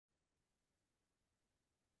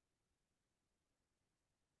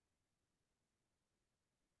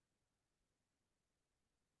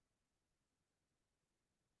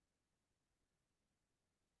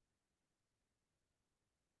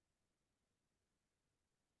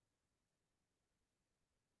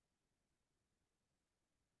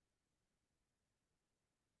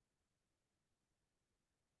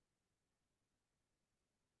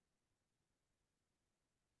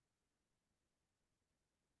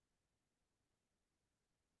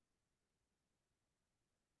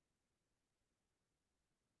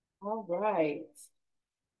All right.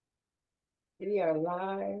 We are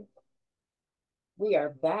live. We are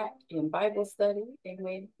back in Bible study.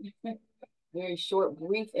 Amen. Very short,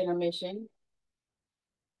 brief intermission.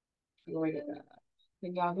 Glory to God.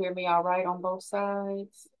 Can y'all hear me all right on both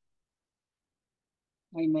sides?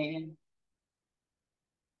 Amen.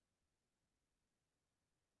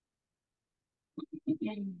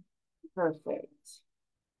 Perfect.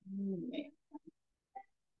 Amen.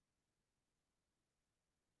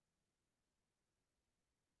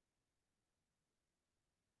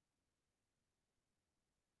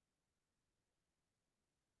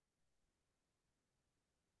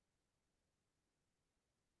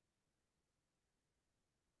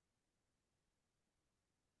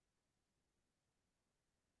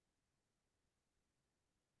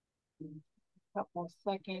 Couple of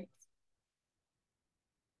seconds.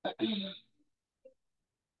 And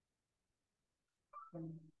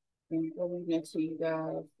good evening to you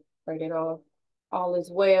guys. Pray that all is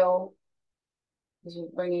well. As you're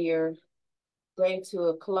bringing your day to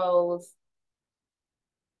a close.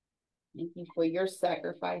 Thank you for your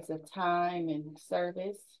sacrifice of time and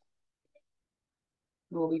service.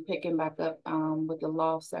 We'll be picking back up with the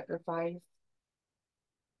law of sacrifice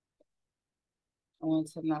on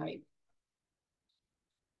tonight.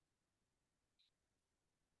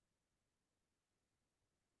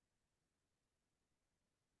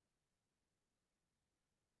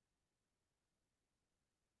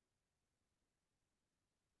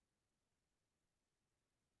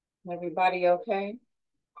 Everybody okay?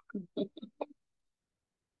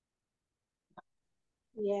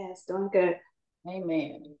 Yes, doing good.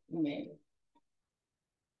 Amen. Amen.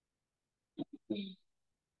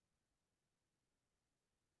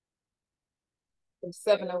 It's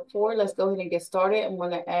 7:04. Let's go ahead and get started. I'm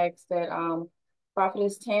going to ask that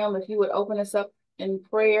Prophetess Tam, if you would open us up in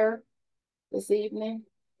prayer this evening.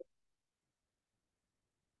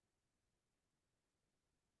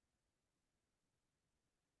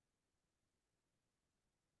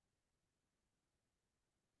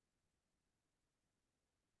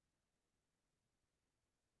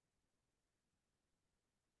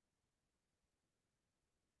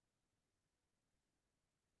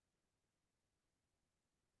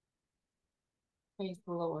 Praise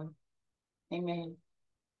the Lord. Amen.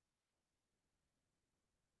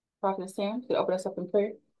 Prophetess Tam, could you open us up in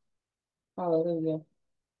prayer? Hallelujah.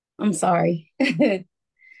 I'm sorry.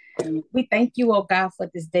 We thank you, oh God,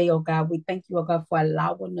 for this day, oh God. We thank you, oh God, for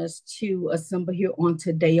allowing us to assemble here on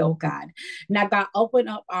today, oh God. Now, God, open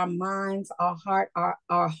up our minds, our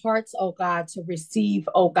hearts, oh God, to receive,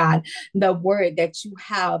 oh God, the word that you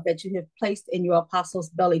have placed in your apostles'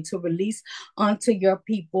 belly to release unto your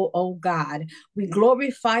people, oh God. We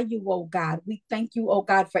glorify you, oh God. We thank you, oh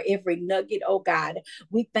God, for every nugget, oh God.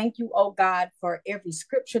 We thank you, oh God, for every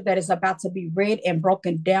scripture that is about to be read and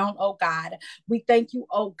broken down, oh God. We thank you,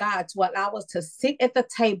 oh God, to allow us to sit at the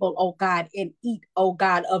table, oh God, and eat, oh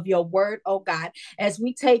God, of your word, oh God, as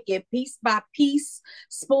we take it piece by piece,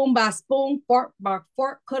 spoon by spoon, fork by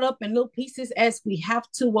fork, cut up in little pieces as we have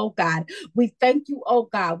to, oh God. We thank you, oh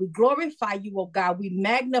God. We glorify you, oh God. We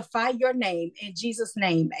magnify your name. In Jesus'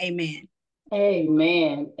 name, amen.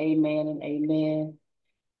 Amen. Amen and amen.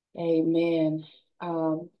 Amen.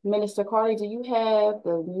 Minister Carly, do you have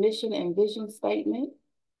the mission and vision statement?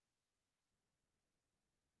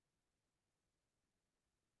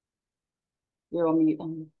 You're on mute.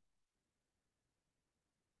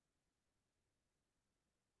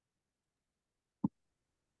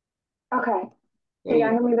 Okay. There Can y'all you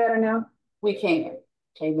hear go. me better now? We can.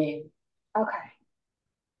 Amen. Okay.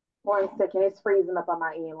 1 second. It's freezing up on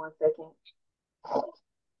my end. 1 second.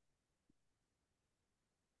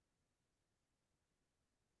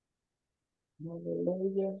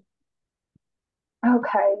 Hallelujah.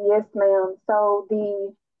 Okay. Yes, ma'am. So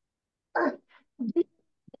the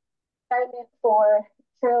statement for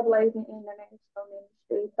Trailblazing International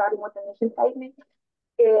Ministry, starting with the mission statement,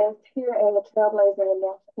 is here at Trailblazer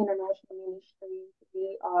International Ministries.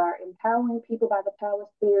 We are empowering people by the power of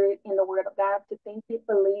spirit in the word of God to think it,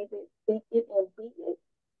 believe it, speak it, and be it.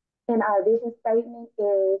 And our vision statement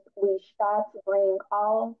is we strive to bring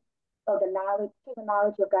all of the knowledge to the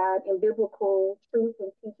knowledge of God in biblical truth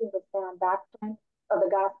and teachings of sound doctrine of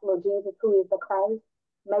the gospel of Jesus, who is the Christ,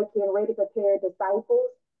 making ready prepared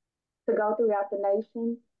disciples to go throughout the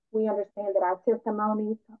nation. We understand that our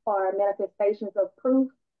testimonies are manifestations of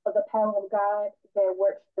proof of the power of God that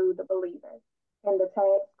works through the believer. And the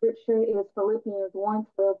tag scripture is Philippians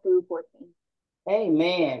 1:12 through 14.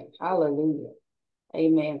 Amen. Hallelujah.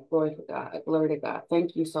 Amen. Glory to God. Glory to God.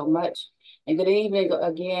 Thank you so much. And good evening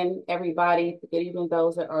again, everybody. Good evening,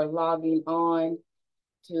 those that are logging on.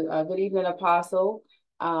 Good evening, Apostle.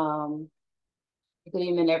 Good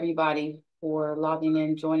evening, everybody, for logging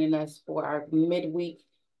in, joining us for our midweek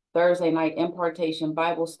Thursday night impartation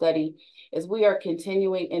Bible study as we are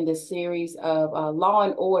continuing in the series of Law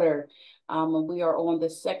and Order. We are on the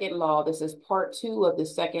second law. This is part 2 of the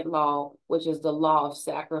second law, which is the law of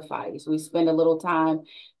sacrifice. We spent a little time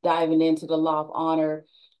diving into the law of honor,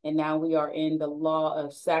 and now we are in the law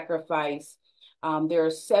of sacrifice. There are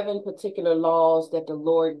 7 particular laws that the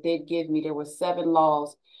Lord did give me. There were 7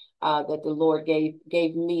 laws that the Lord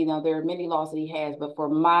gave me. Now, there are many laws that he has, but for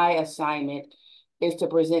my assignment is to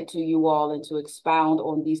present to you all and to expound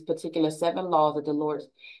on these particular 7 laws that the Lord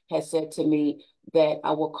has said to me that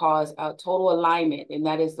I will cause a total alignment. And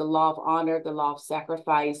that is the law of honor, the law of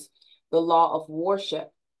sacrifice, the law of worship,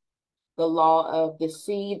 the law of the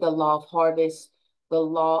seed, the law of harvest, the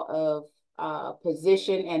law of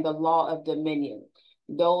position, and the law of dominion.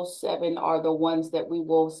 Those 7 are the ones that we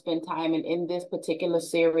will spend time in this particular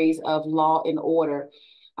series of Law and Order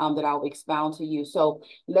that I'll expound to you. So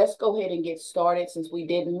let's go ahead and get started. Since we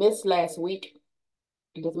did miss last week,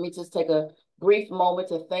 let me just take a brief moment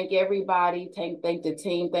to thank everybody, thank the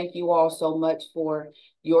team. Thank you all so much for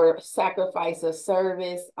your sacrifice of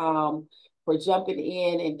service, for jumping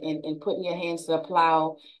in and putting your hands to the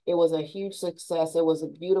plow. It was a huge success. It was a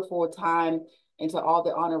beautiful time. And to all the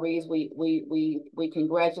honorees, we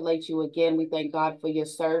congratulate you again. We thank God for your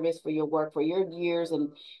service, for your work, for your years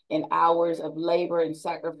and hours of labor and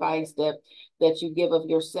sacrifice that you give of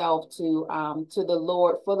yourself to the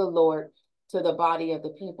Lord, for the Lord, to the body of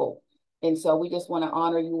the people. And so we just want to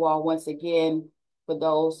honor you all once again. For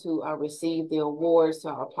those who received the awards, to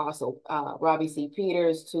our Apostle Robbie C.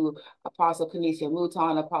 Peters, to Apostle Kenesha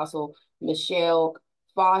Mouton, Apostle Michelle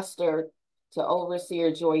Foster, to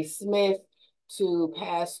Overseer Joyce Smith, to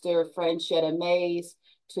Pastor Franchetta Mays,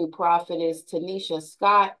 to Prophetess Tanisha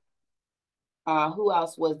Scott. Who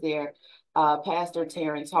else was there? Pastor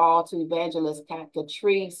Terrence Hall, to Evangelist Kat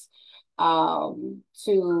Catrice,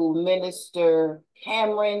 to Minister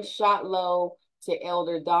Cameron Shotlow, to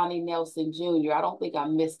Elder Donnie Nelson Jr. I don't think I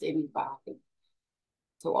missed anybody.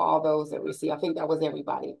 To all those that received, I think that was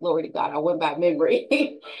everybody. Glory to God. I went by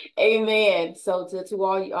memory. Amen. So to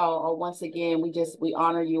all you all, once again, we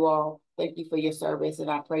honor you all. Thank you for your service, and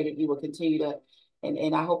I pray that you will continue to,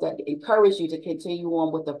 and I hope that encourage you to continue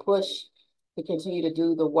on with the push, to continue to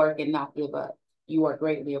do the work and not give up. You are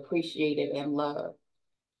greatly appreciated and loved.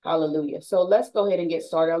 Hallelujah. So let's go ahead and get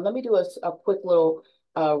started. Let me do a quick little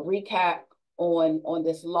recap on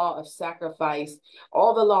this law of sacrifice.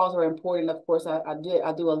 All the laws are important. Of course, I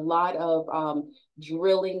do a lot of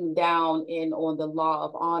drilling down in on the law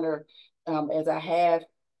of honor as I have,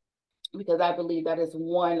 because I believe that is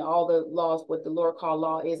one. All the laws, what the Lord called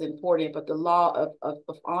law, is important, but the law of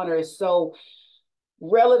honor is so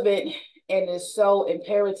relevant and is so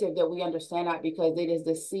imperative that we understand that, because it is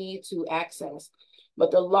the seed to access.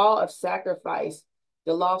 But the law of sacrifice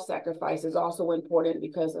is also important,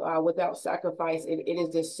 because without sacrifice, it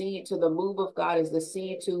is the seed to the move of God, is the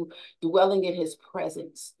seed to dwelling in his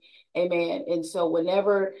presence. Amen. And so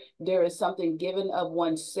whenever there is something given of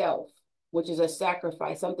oneself, which is a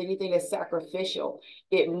sacrifice, anything that's sacrificial,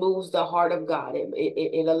 it moves the heart of God.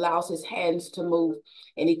 It allows his hands to move,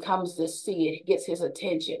 and he comes to see it, gets his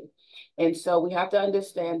attention. And so we have to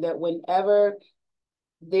understand that whenever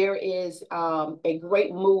there is a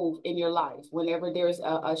great move in your life, whenever there's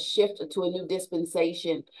a shift to a new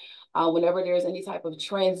dispensation, whenever there's any type of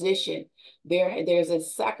transition, there's a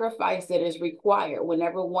sacrifice that is required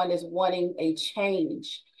whenever one is wanting a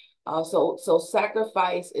change. So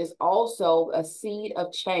sacrifice is also a seed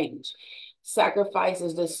of change. Sacrifice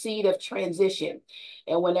is the seed of transition.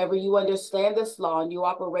 And whenever you understand this law and you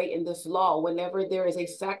operate in this law, whenever there is a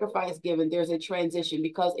sacrifice given, there's a transition,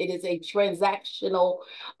 because it is a transactional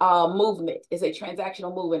movement. It's a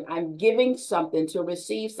transactional movement. I'm giving something to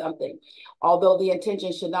receive something, although the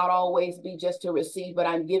intention should not always be just to receive, but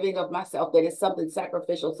I'm giving of myself. That is something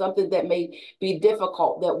sacrificial, something that may be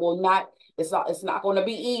difficult, that will not, it's not going to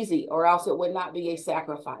be easy, or else it would not be a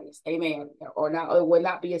sacrifice. Amen. It would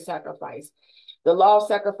not be a sacrifice. The law of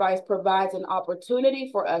sacrifice provides an opportunity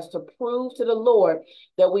for us to prove to the Lord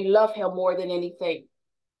that we love him more than anything.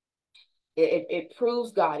 It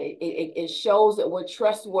proves God. It shows that we're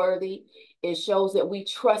trustworthy. It shows that we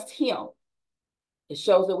trust him. It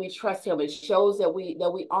shows that we trust him. It shows that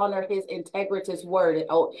we honor his integritous word.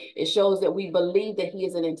 It shows that we believe that he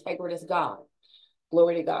is an integritous God.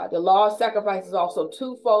 Glory to God. The law of sacrifice is also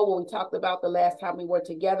twofold, what we talked about the last time we were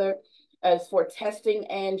together, as for testing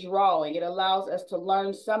and drawing. It allows us to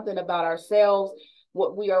learn something about ourselves,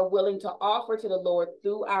 what we are willing to offer to the Lord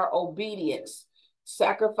through our obedience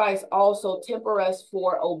Sacrifice also tempers us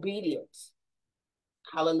for obedience.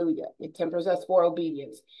 Hallelujah. It tempers us for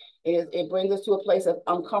obedience. It brings us to a place of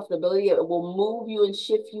uncomfortability. It will move you and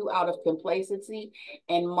shift you out of complacency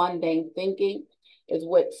and mundane thinking, is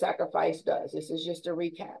what sacrifice does. This is just a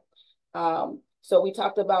recap. So we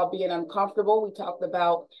talked about being uncomfortable. We talked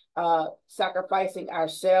about sacrificing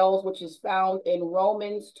ourselves, which is found in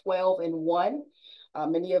Romans 12:1.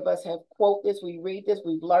 Many of us have quoted this, we read this,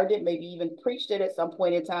 we've learned it, maybe even preached it at some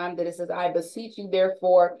point in time, that it says, I beseech you,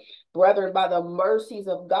 therefore, brethren, by the mercies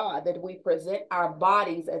of God, that we present our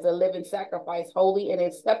bodies as a living sacrifice, holy and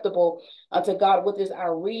acceptable unto God, which is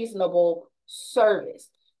our reasonable service.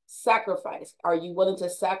 Sacrifice. Are you willing to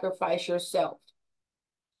sacrifice yourself?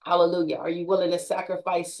 Hallelujah. Are you willing to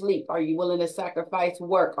sacrifice sleep? Are you willing to sacrifice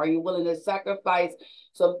work? Are you willing to sacrifice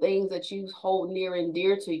some things that you hold near and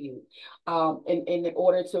dear to you in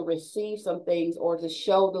order to receive some things or to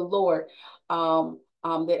show the Lord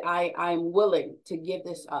that I'm willing to give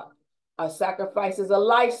this up? A sacrifice is a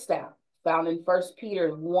lifestyle found in 1 Peter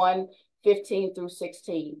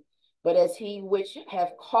 1:15-16. But as he which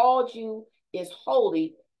have called you is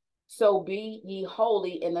holy, so be ye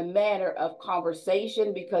holy in the manner of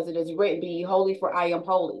conversation, because it is written, be ye holy, for I am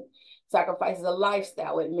holy. Sacrifice is a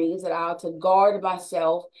lifestyle. It means that I have to guard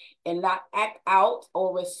myself and not act out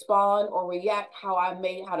or respond or react how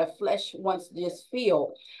the flesh wants to just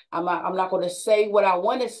feel. I'm not going to say what I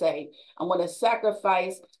want to say. I'm going to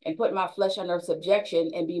sacrifice and put my flesh under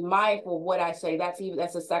subjection and be mindful of what I say.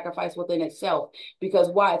 That's a sacrifice within itself. Because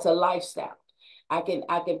why? It's a lifestyle. I can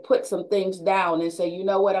put some things down and say, you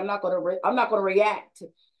know what, I'm not going to react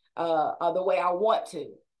the way I want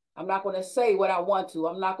to. I'm not going to say what I want to.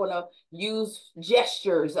 I'm not going to use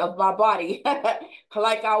gestures of my body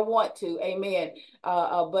like I want to. Amen.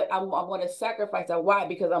 But I'm going to sacrifice that. Why?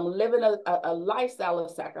 Because I'm living a lifestyle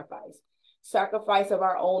of sacrifice. Sacrifice of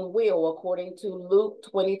our own will, according to Luke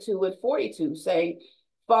 22:42, saying,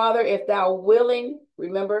 Father, if thou willing,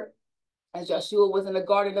 remember, as Joshua was in the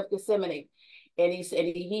Garden of Gethsemane, and he said,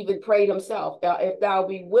 he even prayed himself, if thou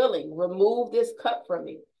be willing, remove this cup from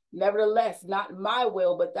me. Nevertheless, not my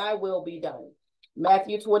will, but thy will be done.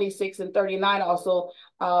 Matthew 26:39 also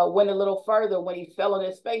went a little further when he fell on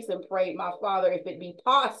his face and prayed, my Father, if it be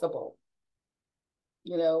possible.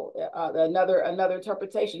 You know, another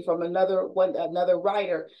interpretation from another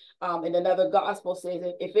writer in another gospel says,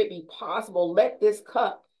 if it be possible, let this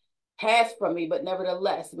cup pass from me, but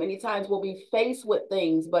nevertheless, many times we'll be faced with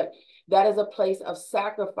things, but that is a place of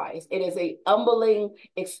sacrifice. It is a humbling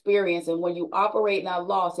experience. And when you operate in our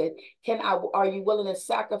law, said, are you willing to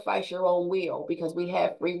sacrifice your own will? Because we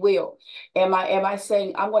have free will. Am I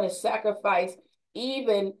saying I'm going to sacrifice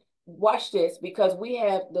even, watch this, because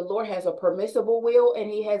the Lord has a permissible will and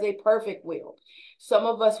he has a perfect will. Some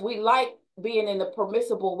of us, we like being in the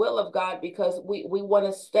permissible will of God because we want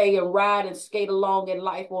to stay and ride and skate along in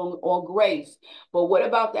life on grace. But what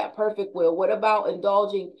about that perfect will? What about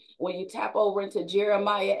indulging when you tap over into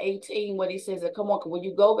Jeremiah 18, when he says that, come on, when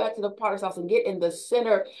you go back to the potter's house and get in the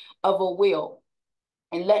center of a will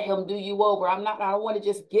and let him do you over. I don't want to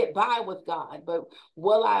just get by with God, but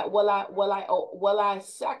will I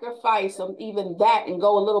sacrifice even that and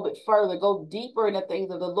go a little bit further, go deeper in the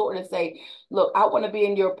things of the Lord and say, look, I want to be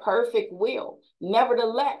in your perfect will.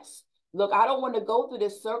 Nevertheless, look, I don't want to go through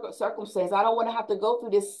this circumstance. I don't want to have to go through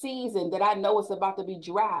this season that I know it's about to be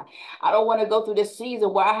dry. I don't want to go through this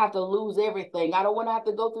season where I have to lose everything. I don't want to have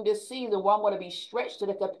to go through this season where I'm going to be stretched to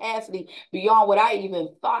the capacity beyond what I even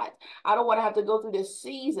thought. I don't want to have to go through this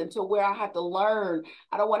season to where I have to learn.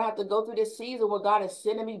 I don't want to have to go through this season where God is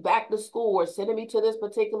sending me back to school or sending me to this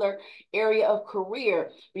particular area of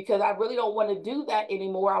career, because I really don't want to do that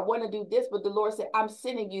anymore. I want to do this, but the Lord said, I'm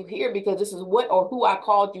sending you here because this is what or who I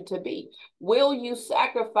called you to be. Will you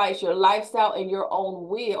sacrifice your lifestyle and your own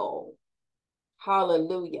will?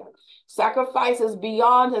 Hallelujah. Sacrifice is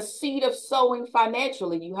beyond a seed of sowing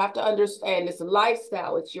financially. You have to understand it's a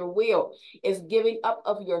lifestyle. It's your will. It's giving up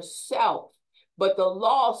of yourself. But the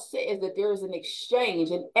law says that there is an exchange.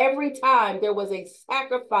 And every time there was a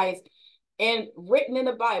sacrifice written in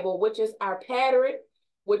the Bible, which is our pattern,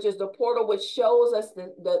 which is the portal which shows us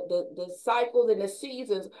the cycles and the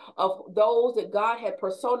seasons of those that God had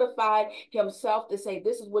personified himself to say,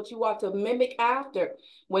 this is what you ought to mimic after.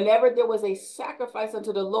 Whenever there was a sacrifice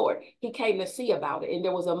unto the Lord, he came to see about it. And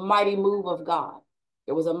there was a mighty move of God.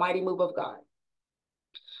 There was a mighty move of God.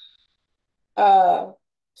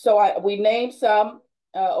 We named some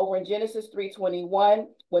over in Genesis 3:21,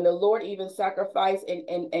 when the Lord even sacrificed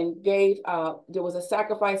and gave, there was a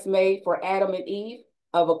sacrifice made for Adam and Eve.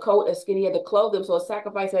 of a coat, a skin. He had to clothe them. So a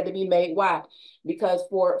sacrifice had to be made. Why? Because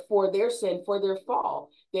for their sin, for their fall,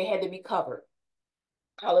 they had to be covered.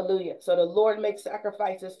 Hallelujah. So the Lord makes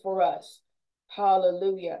sacrifices for us.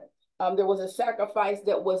 Hallelujah. There was a sacrifice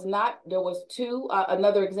that was not, there was two,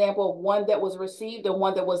 another example of one that was received and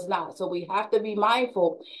one that was not. So we have to be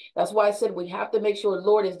mindful. That's why I said we have to make sure,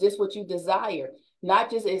 Lord, is this what you desire? Not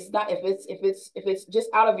just, it's not, if it's just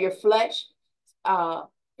out of your flesh,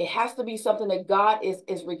 it has to be something that God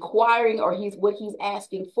is requiring, or what he's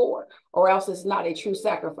asking for, or else it's not a true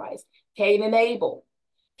sacrifice. Cain and Abel.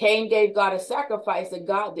 Cain gave God a sacrifice that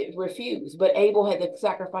God refused, but Abel had the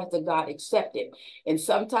sacrifice that God accepted. And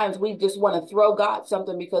sometimes we just want to throw God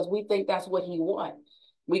something because we think that's what he wants.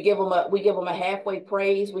 We give him a halfway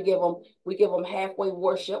praise. We give him halfway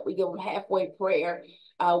worship. We give him halfway prayer.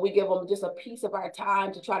 We give them just a piece of our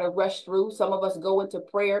time to try to rush through. Some of us go into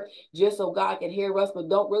prayer just so God can hear us, but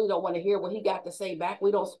don't want to hear what he got to say back.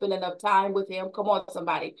 We don't spend enough time with him. Come on,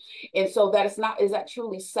 somebody. And so is that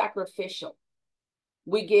truly sacrificial?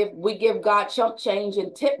 We give God chump change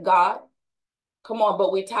and tip God. Come on,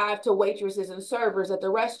 but we tithe to waitresses and servers at the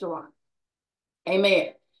restaurant. Amen.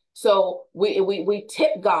 So we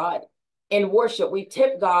tip God in worship. We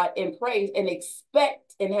tip God in praise and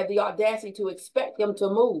expect and have the audacity to expect him to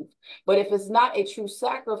move. But if it's not a true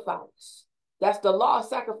sacrifice, that's the law of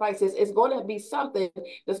sacrifices. It's going to be something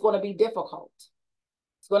that's going to be difficult.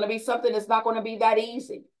 It's going to be something that's not going to be that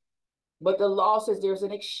easy. But the law says there's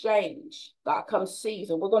an exchange. God comes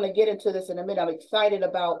sees, and we're going to get into this in a minute. I'm excited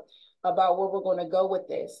about where we're going to go with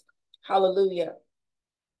this. Hallelujah.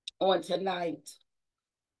 On tonight.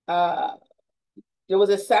 There was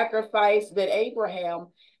a sacrifice that Abraham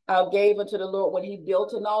gave unto the Lord when he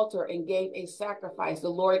built an altar and gave a sacrifice. The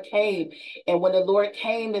Lord came, and when the Lord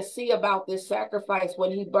came to see about this sacrifice,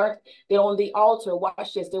 when he burnt it on the altar,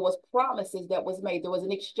 watch this, there was promises that was made. There was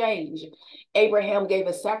an exchange. Abraham gave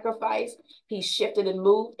a sacrifice. He shifted and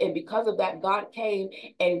moved, and because of that, God came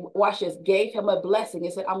and, watch this, gave him a blessing.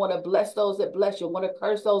 He said, I want to bless those that bless you. I want to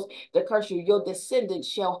curse those that curse you. Your descendants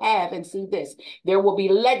shall have, and see this, there will be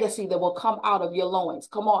legacy that will come out of your loins.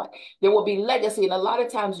 Come on. There will be legacy, and a lot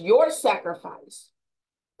of times your sacrifice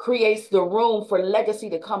creates the room for legacy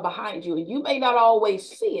to come behind you. And you may not always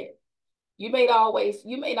see it. You may not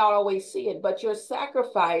always see it, but your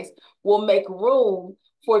sacrifice will make room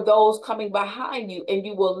for those coming behind you, and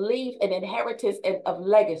you will leave an inheritance of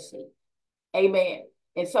legacy. Amen.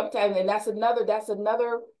 And sometimes, and that's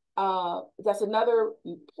another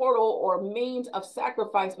portal or means of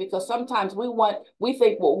sacrifice, because sometimes we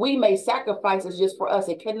think what we may sacrifice is just for us.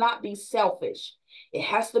 It cannot be selfish. It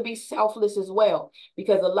has to be selfless as well,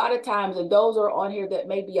 because a lot of times, and those are on here that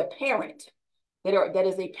may be a parent, that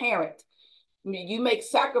is a parent, you make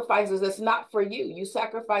sacrifices that's not for you. You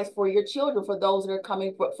sacrifice for your children, for those that are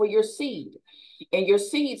coming, for your seed and your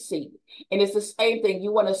seed. And it's the same thing.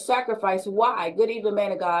 You want to sacrifice. Why? Good evening,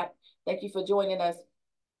 man of God. Thank you for joining us.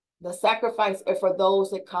 The sacrifice is for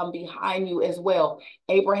those that come behind you as well.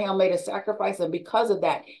 Abraham made a sacrifice, and because of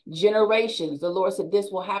that, generations, the Lord said this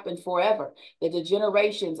will happen forever, that the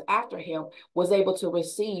generations after him was able to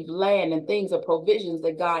receive land and things and provisions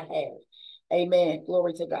that God had. Amen.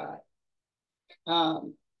 Glory to God.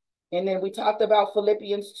 And then we talked about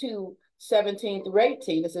Philippians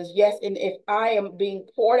 2:17-18. It says, yes, and if I am being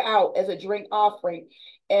poured out as a drink offering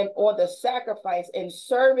and on the sacrifice and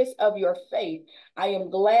service of your faith, I am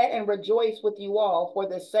glad and rejoice with you all for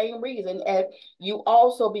the same reason, as you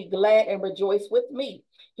also be glad and rejoice with me.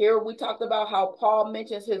 Here we talked about how Paul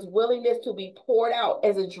mentions his willingness to be poured out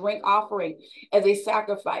as a drink offering, as a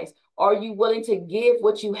sacrifice. Are you willing to give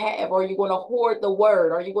what you have? Are you going to hoard the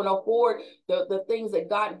word? Are you going to hoard the things that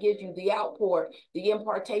God gives you, the outpour, the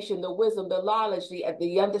impartation, the wisdom, the knowledge, the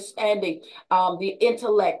understanding, the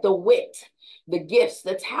intellect, the wit, the gifts,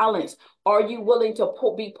 the talents? Are you willing to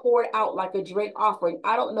be poured out like a drink offering?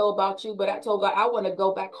 I don't know about you, but I told God I want to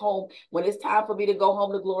go back home. When it's time for me to go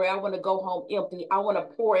home to glory, I want to go home empty. I want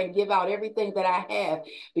to pour and give out everything that I have,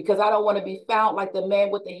 because I don't want to be found like the man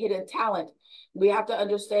with the hidden talent. We have to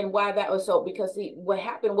understand why that was so, because what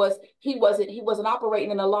happened was he wasn't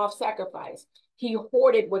operating in the law of sacrifice. He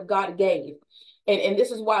hoarded what God gave. And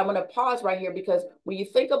this is why I'm going to pause right here, because when you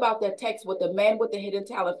think about that text with the man with the hidden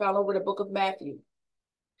talent found over the book of Matthew,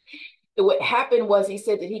 what happened was he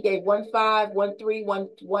said that he gave 1 5, 1 3, 1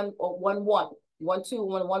 1, or 1 1, 1 2,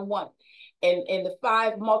 1 1 1. And the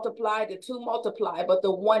 5 multiplied, the 2 multiplied, but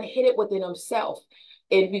the 1 hid it within himself.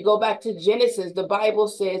 And if you go back to Genesis, the Bible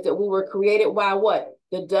says that we were created by what?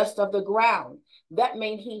 The dust of the ground. That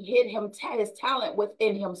means he hid his talent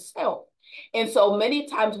within himself. And so many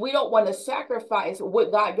times we don't want to sacrifice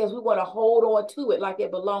what God gives. We want to hold on to it like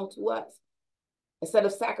it belonged to us instead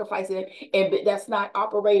of sacrificing it. And that's not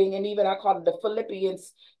operating. And even I call it the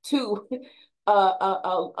Philippians 2, poured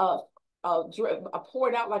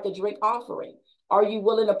out like a drink offering. Are you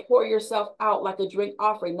willing to pour yourself out like a drink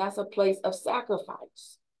offering? That's a place of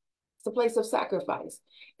sacrifice. It's a place of sacrifice.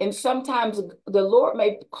 And sometimes the Lord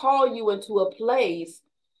may call you into a place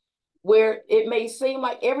where it may seem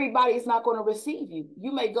like everybody's not going to receive you.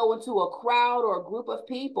 You may go into a crowd or a group of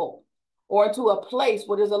people or into a place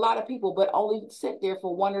where there's a lot of people, but only sit there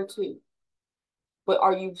for one or two. But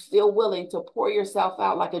are you still willing to pour yourself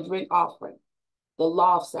out like a drink offering? The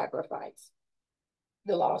law of sacrifice.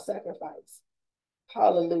 The law of sacrifice.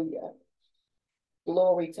 Hallelujah.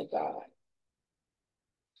 Glory to God.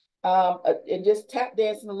 And just tap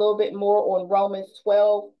dancing a little bit more on Romans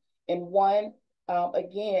 12:1.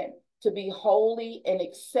 Again, to be holy and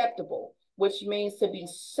acceptable, which means to be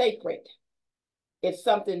sacred. It's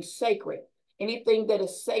something sacred. Anything that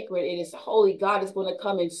is sacred, it is holy. God is going to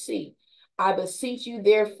come and see. I beseech you,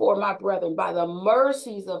 therefore, my brethren, by the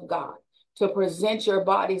mercies of God, to present your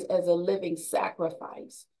bodies as a living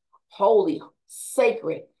sacrifice, holy,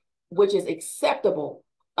 sacred, which is acceptable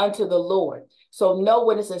unto the Lord. So know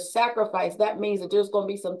when it's a sacrifice, that means that there's going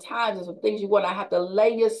to be some times and some things you're going to have to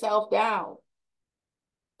lay yourself down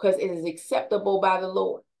because it is acceptable by the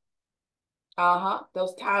Lord.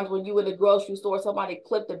 Those times when you in the grocery store, somebody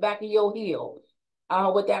clipped the back of your heel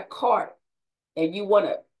with that cart, and you want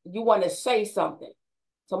to say something.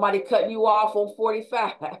 Somebody cutting you off on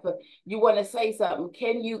 45. You want to say something.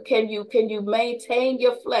 Can you maintain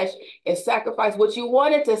your flesh and sacrifice what you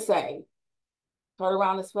wanted to say? Turn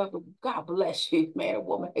around and say, God bless you, man or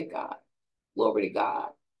woman of God. Glory to God.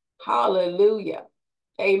 Hallelujah.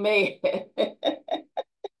 Amen.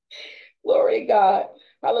 Glory to God.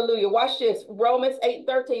 Hallelujah. Watch this. Romans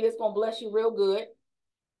 8:13. It's going to bless you real good.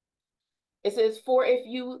 It says, for if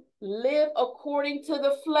you live according to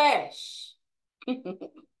the flesh,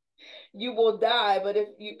 you will die. But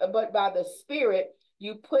by the Spirit,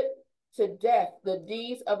 you put to death the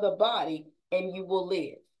deeds of the body, and you will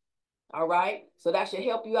live. All right. So that should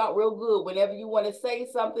help you out real good. Whenever you want to say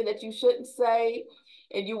something that you shouldn't say,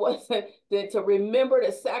 and you want to remember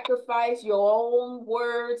to sacrifice your own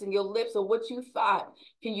words and your lips of what you thought,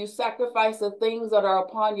 can you sacrifice the things that are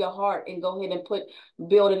upon your heart and go ahead and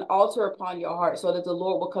build an altar upon your heart so that the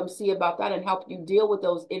Lord will come see about that and help you deal with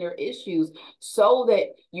those inner issues so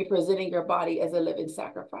that you're presenting your body as a living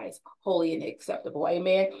sacrifice, holy and acceptable.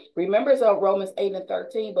 Amen. Remember, so Romans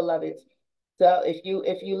 8:13, beloved. So if you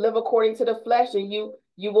live according to the flesh, then you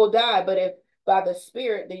will die. But if by the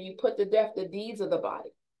Spirit, then you put to death the deeds of the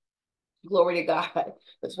body. Glory to God. I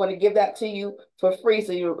just want to give that to you for free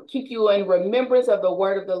so you keep you in remembrance of the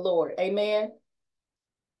word of the Lord. Amen.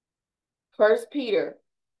 First Peter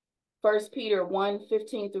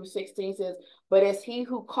 1:15-16 says, but as he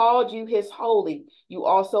who called you is holy, you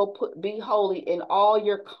also be holy in all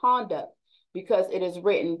your conduct, because it is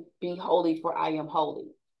written, be holy, for I am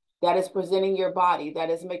holy. That is presenting your body.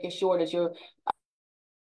 That is making sure that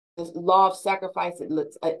this law of sacrifice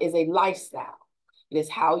is a lifestyle. It is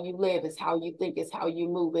how you live. It's how you think. It's how you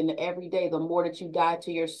move. And every day, the more that you die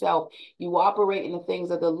to yourself, you operate in the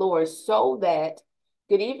things of the Lord so that,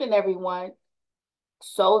 good evening, everyone,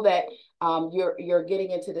 so that you're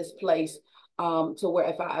getting into this place to where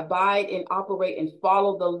if I abide and operate and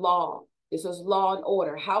follow the law, this is law and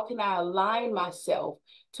order. How can I align myself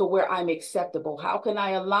to where I'm acceptable? How can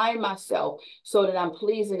I align myself so that I'm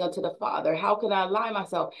pleasing unto the Father? How can I align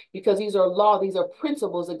myself? Because these are law, these are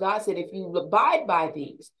principles that God said, if you abide by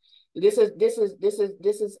these, this is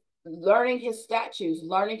learning his statutes,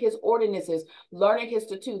 learning his ordinances, learning his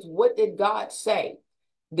statutes. What did God say?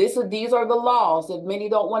 These are the laws that many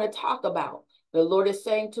don't want to talk about. The Lord is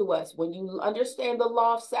saying to us, when you understand the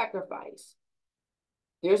law of sacrifice,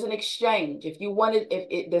 there's an exchange. If you wanted,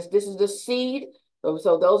 this is the seed.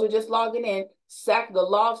 So those are just logging in.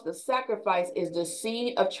 The sacrifice is the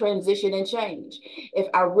seed of transition and change. If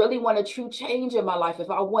I really want a true change in my life,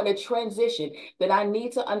 if I want to transition, then I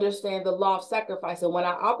need to understand the law of sacrifice. And when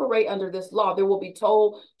I operate under this law, there will be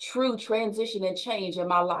total true transition and change in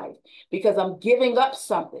my life because I'm giving up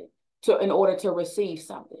something in order to receive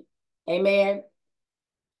something. Amen.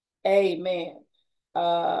 Amen.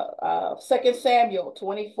 2 Samuel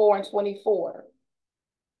 24:24.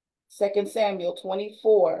 2 Samuel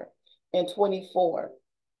 24:24.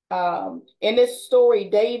 In this story,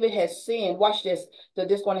 David has sinned. Watch this. So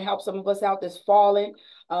this is going to help some of us out that's fallen.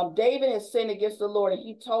 David has sinned against the Lord, and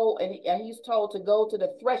he's told to go to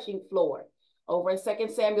the threshing floor. Over in 2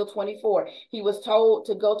 Samuel 24, he was told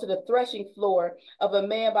to go to the threshing floor of a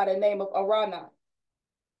man by the name of Araunah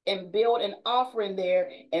and build an offering there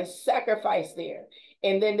and sacrifice there.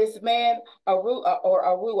 And then this man,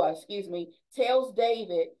 Arua, tells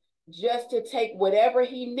David just to take whatever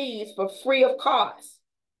he needs for free of cost.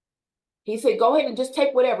 He said, go ahead and just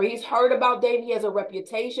take whatever. He's heard about David. He has a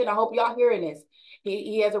reputation. I hope y'all hearing this.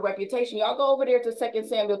 He has a reputation. Y'all go over there to 2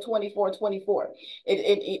 Samuel 24:24.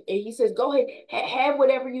 He says, go ahead, have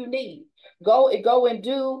whatever you need. Go and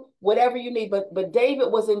do whatever you need. But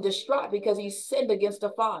David was in distraught because he sinned against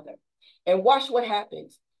the Father. And watch what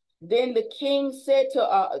happens. Then the king said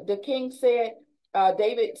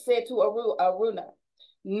David said to Araunah,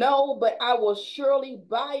 no, but I will surely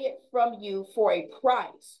buy it from you for a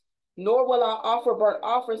price. Nor will I offer burnt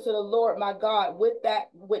offerings to the Lord my God with that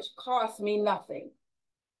which costs me nothing.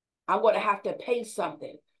 I'm going to have to pay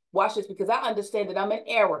something. Watch this, because I understand that I'm in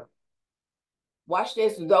error. Watch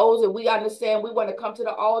this. Those that we understand, we want to come to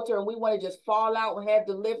the altar and we want to just fall out and have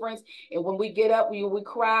deliverance. And when we get up, we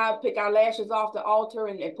cry, pick our lashes off the altar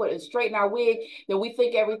and straighten our wig, then we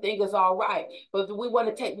think everything is all right. But we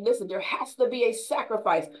want to listen, there has to be a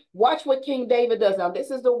sacrifice. Watch what King David does. Now,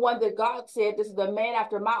 this is the one that God said, this is the man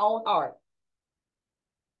after my own heart.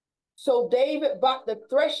 So David bought the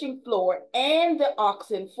threshing floor and the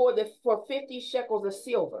oxen for 50 shekels of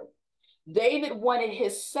silver. David wanted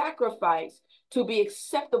his sacrifice to be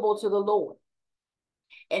acceptable to the Lord.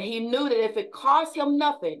 And he knew that if it cost him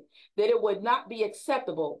nothing, that it would not be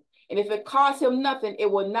acceptable. And if it cost him nothing, it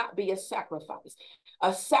will not be a sacrifice.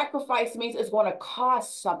 A sacrifice means it's going to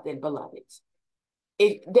cost something, beloveds.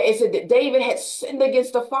 It said that David had sinned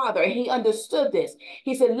against the Father, and he understood this.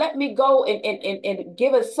 He said, let me go and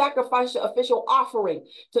give a sacrificial official offering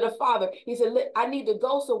to the Father. He said, I need to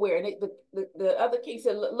go somewhere. And the other king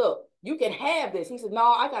said, look, you can have this. He said, no,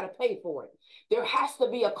 I got to pay for it. There has to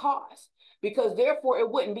be a cost, because therefore it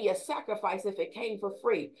wouldn't be a sacrifice if it came for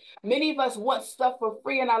free. Many of us want stuff for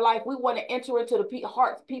free in our life. We want to enter into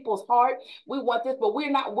people's heart. We want this, but we're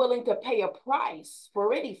not willing to pay a price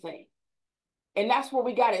for anything. And that's where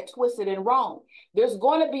we got it twisted and wrong. There's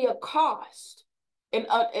going to be a cost in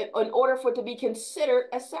order for it to be considered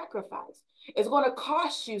a sacrifice. It's going to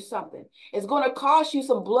cost you something. It's going to cost you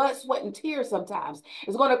some blood, sweat, and tears sometimes.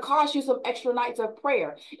 It's going to cost you some extra nights of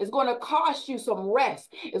prayer. It's going to cost you some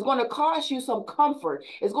rest. It's going to cost you some comfort.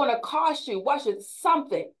 It's going to cost you, watch it,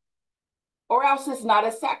 something. Or else it's not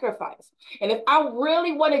a sacrifice. And if I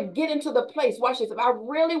really want to get into the place, watch this, if I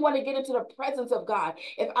really want to get into the presence of God,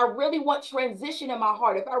 if I really want transition in my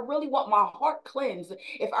heart, if I really want my heart cleansed,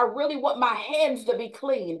 if I really want my hands to be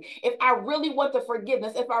clean, if I really want the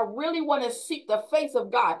forgiveness, if I really want to seek the face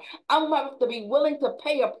of God, I'm going to have to be willing to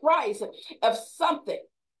pay a price of something.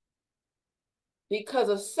 Because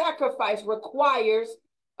a sacrifice requires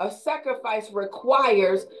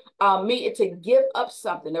me to give up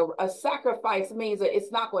something. A sacrifice means that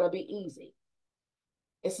it's not going to be easy.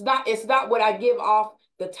 It's not what I give off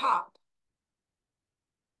the top.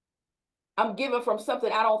 I'm giving from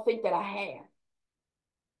something I don't think that I have.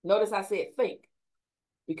 Notice I said think.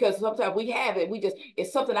 Because sometimes we have it.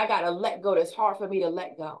 It's something I got to let go that's hard for me to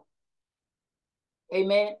let go.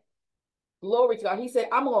 Amen. Glory to God. He said,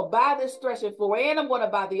 I'm going to buy this threshing floor and I'm going to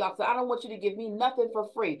buy the oxen. I don't want you to give me nothing for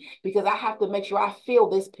free, because I have to make sure I feel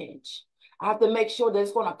this pinch. I have to make sure that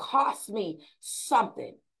it's going to cost me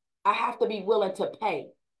something. I have to be willing to pay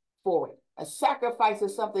for it. A sacrifice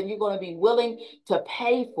is something you're going to be willing to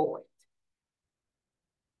pay for it.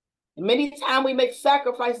 And many times we make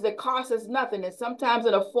sacrifices that cost us nothing. And sometimes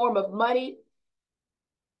in a form of money.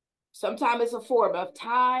 Sometimes it's a form of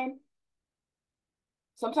time.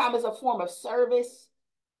 Sometimes it's a form of service.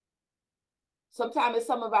 Sometimes it's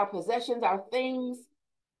some of our possessions, our things.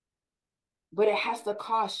 But it has to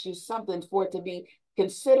cost you something for it to be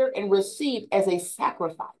considered and received as a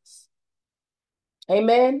sacrifice.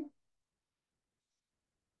 Amen.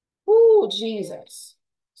 Ooh, Jesus.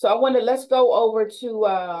 So let's go over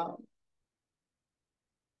to,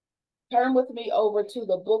 turn with me over to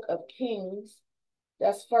the book of Kings.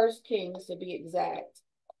 That's 1 Kings to be exact.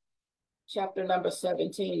 Chapter number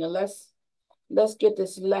 17. And let's get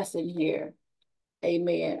this lesson here.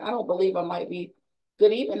 Amen. I don't believe I might be.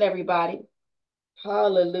 Good evening, everybody.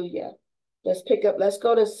 Hallelujah. Let's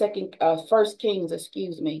go to 1 Kings,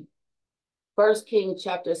 1 Kings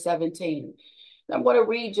chapter 17. I'm going to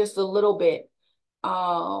read just a little bit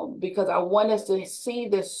because I want us to see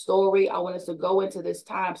this story. I want us to go into this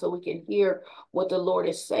time so we can hear what the Lord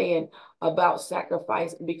is saying about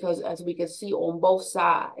sacrifice, because as we can see on both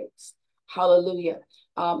sides, hallelujah,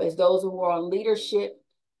 as those who are on leadership,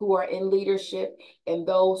 who are in leadership and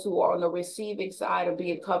those who are on the receiving side of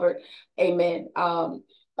being covered, amen,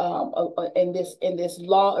 in this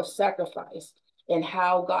law of sacrifice and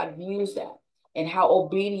how God views that and how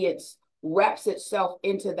obedience wraps itself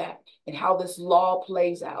into that and how this law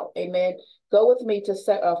plays out. Amen. Go with me to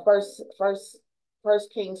First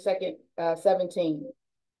Kings 17.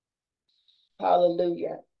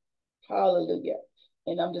 Hallelujah. Hallelujah.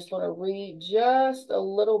 And I'm just going to read just a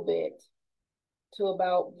little bit to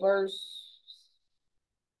about verse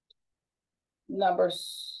number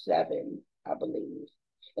 7, I believe.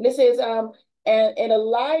 And it says, and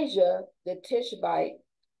Elijah the Tishbite,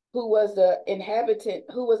 who was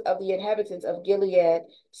of the inhabitants of Gilead,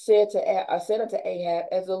 said unto Ahab,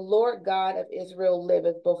 as the Lord God of Israel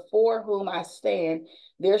liveth, before whom I stand,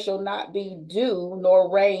 there shall not be dew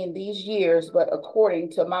nor rain these years, but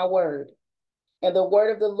according to my word. And the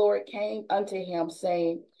word of the Lord came unto him,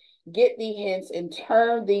 saying, get thee hence and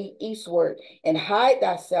turn thee eastward, and hide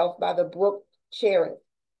thyself by the brook Cherith,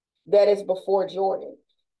 that is before Jordan.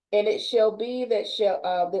 And it shall be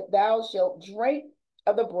that thou shalt drink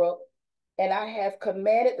of the brook, and I have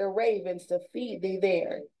commanded the ravens to feed thee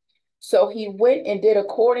there. So he went and did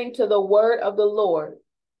according to the word of the Lord.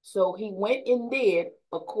 So he went and did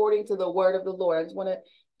according to the word of the Lord. I just want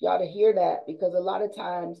y'all to hear that, because a lot of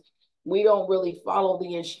times we don't really follow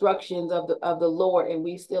the instructions of the Lord, and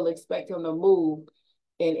we still expect him to move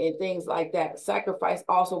and things like that. Sacrifice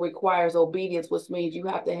also requires obedience, which means you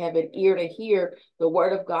have to have an ear to hear the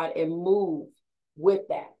word of God and move with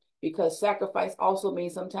that. Because sacrifice also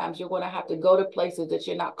means sometimes you're going to have to go to places that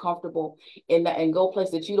you're not comfortable in, and go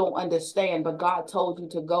places that you don't understand, but God told you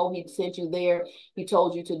to go. He sent you there. He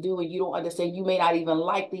told you to do, and you don't understand. You may not even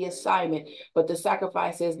like the assignment, but the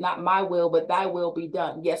sacrifice says, not my will, but thy will be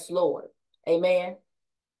done. Yes, Lord. Amen.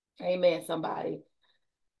 Amen, somebody.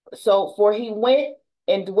 So, for he went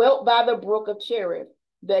and dwelt by the brook of Cherith,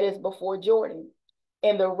 that is before Jordan.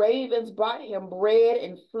 And the ravens brought him bread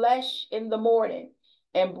and flesh in the morning,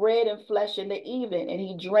 and bread and flesh in the evening, and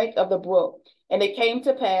he drank of the brook. And it came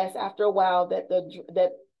to pass after a while that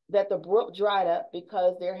the brook dried up,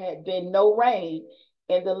 because there had been no rain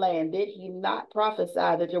in the land. Did he not prophesy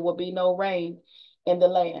that there will be no rain in the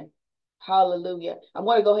land? Hallelujah. I'm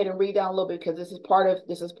going to go ahead and read down a little bit, because this is part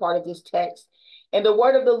of this text. And the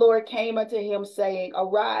word of the Lord came unto him, saying,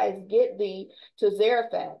 arise, get thee to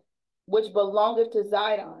Zarephath, which belongeth to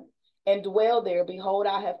Zidon, and dwell there. Behold,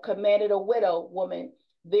 I have commanded a widow woman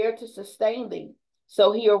there to sustain thee.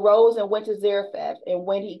 So he arose and went to Zarephath. And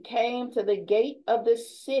when he came to the gate of the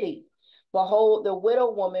city, behold, the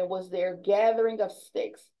widow woman was there gathering of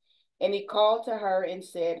sticks. And he called to her and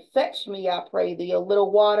said, fetch me, I pray thee, a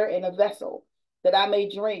little water in a vessel, that I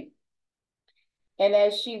may drink. And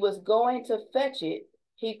as she was going to fetch it,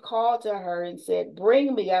 he called to her and said,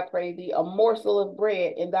 bring me, I pray thee, a morsel of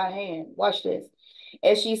bread in thy hand. Watch this.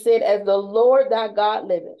 And she said, as the Lord thy God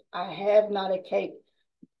liveth, I have not a cake,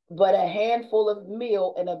 but a handful of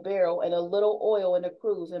meal in a barrel, and a little oil in a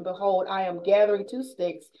cruse. And behold, I am gathering 2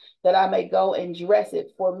 sticks, that I may go and dress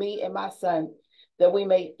it for me and my son, that we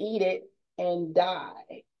may eat it and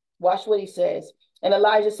die. Watch what he says. And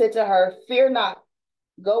Elijah said to her, fear not,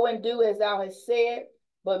 go and do as thou hast said,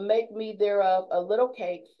 but make me thereof a little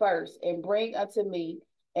cake first, and bring unto me,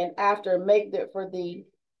 and after make it for thee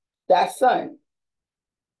thy son.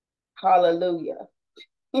 Hallelujah.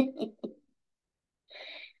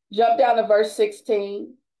 Jump down to verse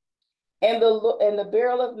 16. And the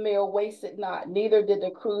barrel of meal wasted not, neither did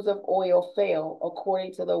the cruse of oil fail,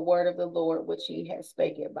 according to the word of the Lord, which he had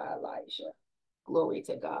spoken by Elijah. Glory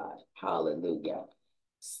to God. Hallelujah.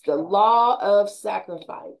 The law of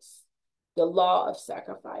sacrifice. The law of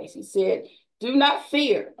sacrifice. He said, do not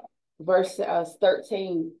fear. Verse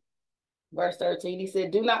 13. Verse 13, he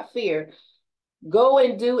said, do not fear. Go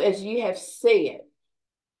and do as ye have said.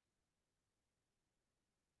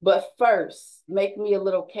 But first, make me a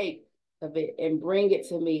little cake of it and bring it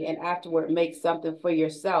to me, and afterward make something for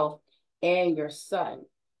yourself and your son.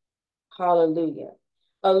 Hallelujah.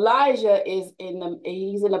 Elijah he's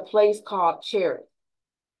in a place called Cherith.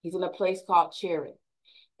 He's in a place called Cherith.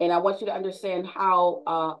 And I want you to understand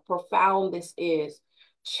how profound this is.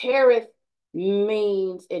 Cherith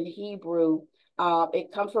means in Hebrew,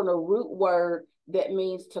 it comes from a root word that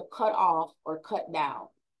means to cut off or cut down.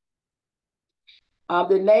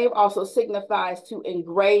 The name also signifies to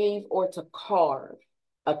engrave or to carve,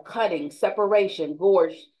 a cutting, separation,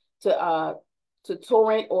 gorge, to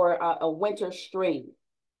torrent or a winter stream.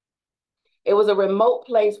 It was a remote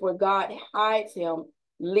place where God hides him,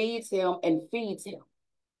 leads him, and feeds him.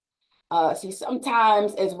 See,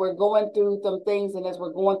 sometimes as we're going through some things and as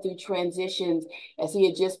we're going through transitions, as he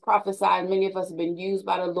had just prophesied, many of us have been used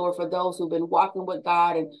by the Lord for those who've been walking with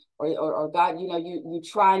God and or God, you know, you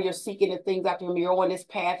trying, you're seeking the things after him. You're on this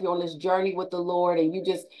path, you're on this journey with the Lord, and you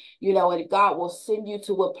just, you know, and God will send you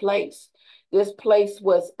to a place. This place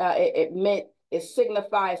was, it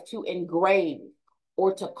signifies to engrave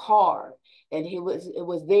or to carve. And it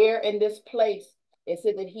was there in this place. It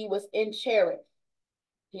said that he was in Cherith.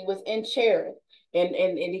 He was in Cherith, and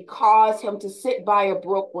he caused him to sit by a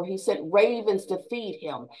brook where he sent ravens to feed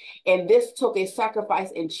him. And this took a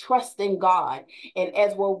sacrifice in trusting God. And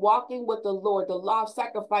as we're walking with the Lord, the law of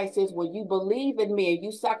sacrifice is when you believe in me and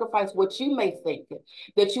you sacrifice what you may think,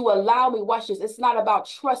 that you allow me, watch this, it's not about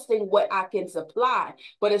trusting what I can supply,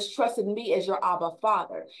 but it's trusting me as your Abba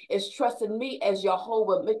Father. It's trusting me as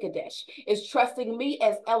Jehovah Mikadesh. It's trusting me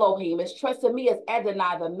as Elohim. It's trusting me as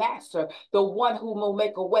Adonai, the Master, the one who will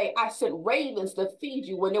make a way. I sent ravens to feed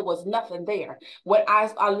you when there was nothing there. When I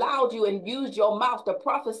allowed you and used your mouth to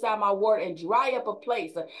prophesy my word and dry up a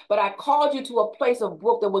place, but I called you to a place of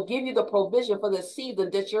brook that will give you the provision for the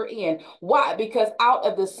season that you're in. Why? Because out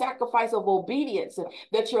of the sacrifice of obedience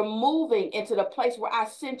that you're moving into the place where I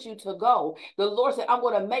sent you to go. The Lord said, I'm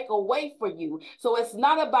going to make a way for you. So it's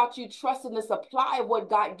not about you trusting the supply of what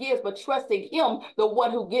God gives, but trusting him, the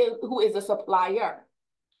one who is the supplier.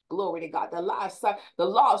 Glory to God. The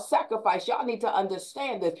law of sacrifice. Y'all need to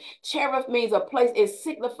understand this. Cherith means a place. It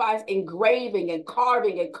signifies engraving and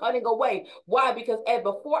carving and cutting away. Why? Because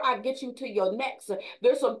before I get you to your next,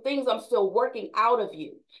 there's some things I'm still working out of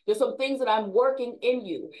you. There's some things that I'm working in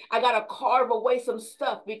you. I got to carve away some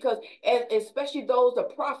stuff because especially those, the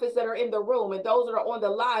prophets that are in the room and those that are on the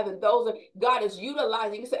live and those that God is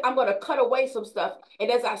utilizing. You say, I'm going to cut away some stuff.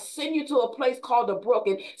 And as I send you to a place called the brook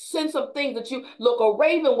and send some things that you look, a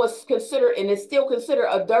raven was considered and is still considered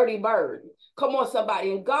a dirty bird. Come on,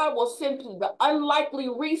 somebody. And God will send the unlikely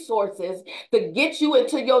resources to get you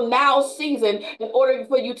into your now season in order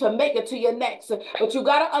for you to make it to your next. But you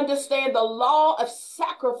got to understand the law of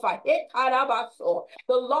sacrifice. The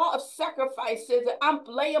law of sacrifice says that I'm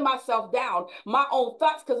laying myself down, my own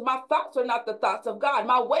thoughts, because my thoughts are not the thoughts of God.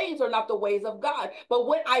 My ways are not the ways of God. But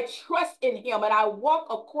when I trust in him and I walk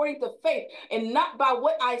according to faith and not by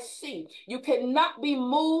what I see, you cannot be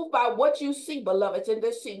moved by what you see, beloveds, in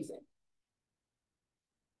this season.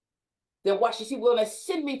 Then watch this, he will not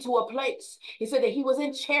send me to a place. He said that he was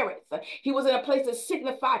in Cherith. He was in a place to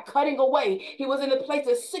signify cutting away. He was in a place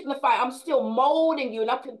to signify I'm still molding you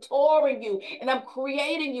and I'm contouring you and I'm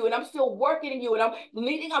creating you and I'm still working in you and I'm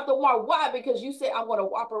leading out the mark. Why? Because you said I'm going to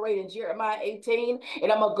operate in Jeremiah 18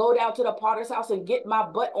 and I'm going to go down to the potter's house and get my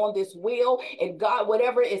butt on this wheel. And God,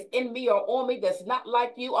 whatever is in me or on me that's not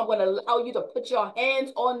like you, I'm going to allow you to put your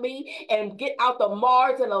hands on me and get out the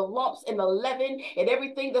mars and the lumps and the leaven and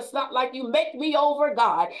everything that's not like you. Make me over,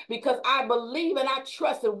 God, because I believe and I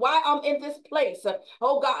trust and why I'm in this place,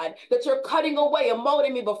 oh God, that you're cutting away and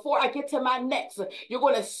molding me before I get to my next. You're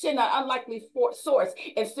going to send an unlikely source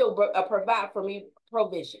and still provide for me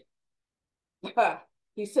provision.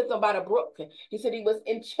 He sent them by the brook. He said he was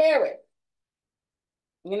in Cherith,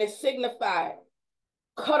 and it signified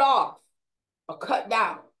cut off or cut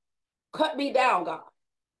down. Cut me down, God.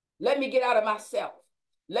 Let me get out of myself.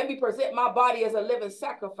 Let me present my body as a living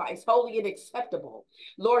sacrifice, holy and acceptable.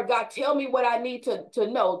 Lord God, tell me what I need to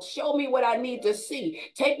know. Show me what I need to see.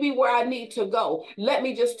 Take me where I need to go. Let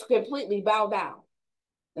me just completely bow down.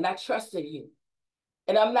 And I trust in you.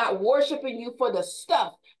 And I'm not worshiping you for the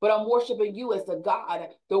stuff, but I'm worshiping you as the God,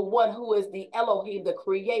 the one who is the Elohim, the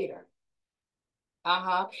creator.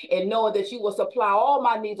 And knowing that you will supply all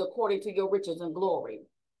my needs according to your riches and glory.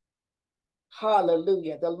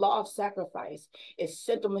 Hallelujah. The law of sacrifice is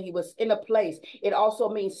sentiment. He was in a place. It also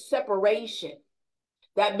means separation.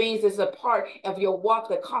 That means it's a part of your walk,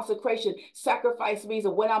 the consecration. Sacrifice means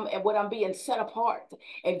when I'm being set apart.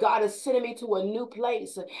 And God is sending me to a new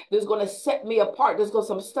place. That's going to set me apart. There's going to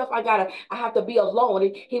some stuff I have to be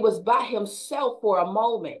alone. He was by himself for a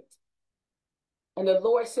moment. And the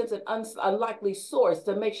Lord sent an unlikely source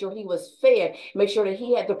to make sure he was fed, make sure that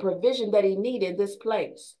he had the provision that he needed in this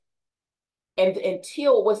place. And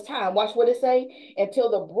until it was time, watch what it say,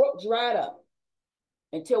 until the brook dried up,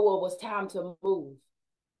 until it was time to move.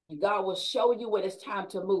 And God will show you when it's time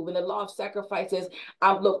to move. And the law of sacrifice is,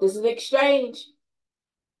 look, this is an exchange.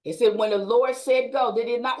 It said, when the Lord said go, did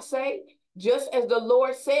it not say, just as the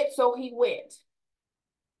Lord said, so he went.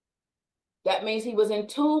 That means he was in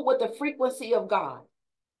tune with the frequency of God.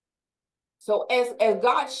 So as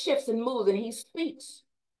God shifts and moves and he speaks,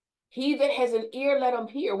 he that has an ear, let him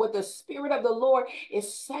hear what the Spirit of the Lord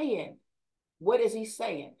is saying. What is he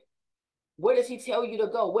saying? Where does he tell you to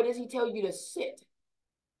go? Where does he tell you to sit?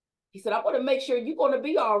 He said, I want to make sure you're going to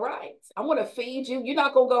be all right. I want to feed you. You're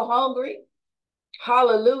not going to go hungry.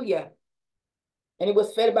 Hallelujah. And he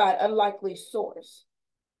was fed by an unlikely source.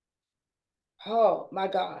 Oh, my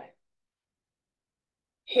God.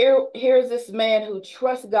 Here's this man who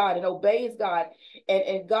trusts God and obeys God,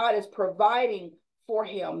 and God is providing for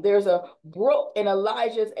him. There's a brook, and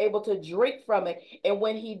Elijah is able to drink from it. And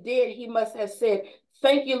when he did, he must have said,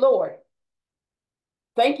 thank you, Lord.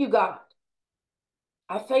 Thank you, God.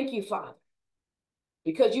 I thank you, Father,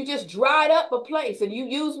 because you just dried up a place and you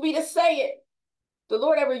used me to say it. The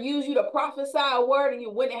Lord ever used you to prophesy a word,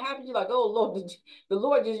 and when it happens, you're like, oh, Lord, the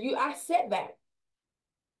Lord just, I said that.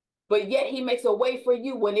 But yet he makes a way for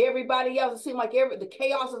you when everybody else, it seems like the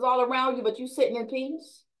chaos is all around you, but you sitting in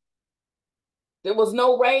peace. There was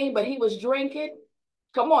no rain, but he was drinking.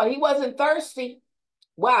 Come on, he wasn't thirsty.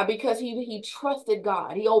 Why? Because he trusted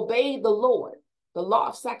God. He obeyed the Lord, the law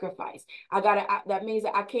of sacrifice. That means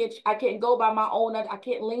that I can't go by my own, I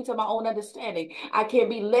can't lean to my own understanding. I can't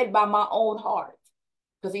be led by my own heart.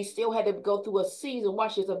 Because he still had to go through a season,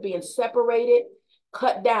 watch this, of being separated,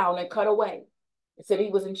 cut down, and cut away. It said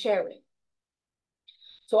he was in charity.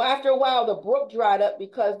 So after a while, the brook dried up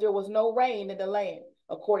because there was no rain in the land,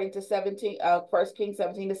 according to 1 Kings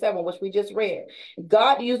 17:7, which we just read.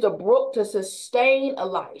 God used a brook to sustain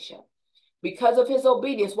Elijah because of his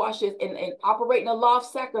obedience. Watch this, and operating the law of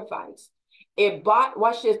sacrifice.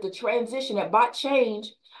 Watch this, the transition, it brought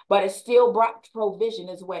change, but it still brought provision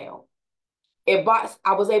as well.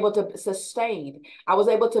 I was able to sustain. I was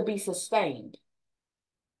able to be sustained.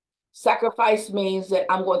 Sacrifice means that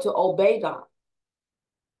I'm going to obey God.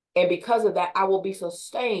 And because of that, I will be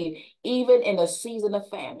sustained even in a season of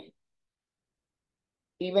famine.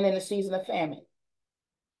 Even in a season of famine.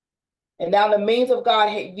 And now the means of God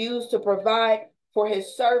had used to provide for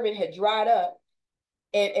his servant had dried up.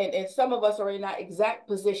 And some of us are in that exact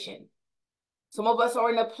position. Some of us are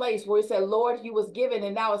in a place where we said, Lord, you was given,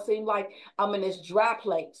 and now it seems like I'm in this dry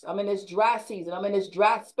place. I'm in this dry season. I'm in this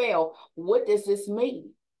dry spell. What does this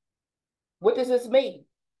mean? What does this mean?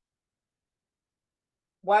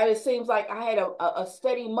 Why it seems like I had a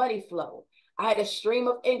steady money flow. I had a stream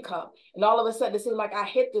of income. And all of a sudden, it seems like I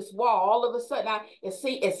hit this wall. All of a sudden,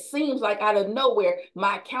 it seems like out of nowhere,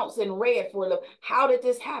 my account's in red for a little. How did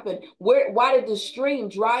this happen? Why did the stream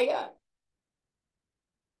dry up?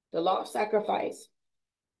 The law of sacrifice.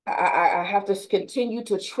 I have to continue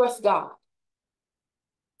to trust God.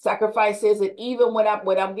 Sacrifice says that even when I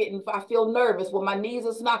feel nervous, when my knees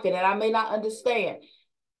is knocking and I may not understand,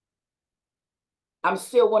 I'm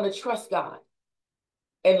still going to trust God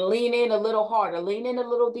and lean in a little harder, lean in a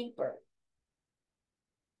little deeper.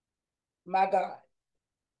 My God,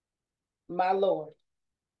 my Lord.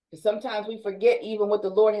 Sometimes we forget even what the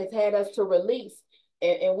Lord has had us to release,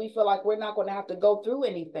 and we feel like we're not going to have to go through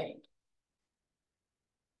anything.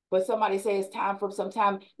 But somebody says it's time for some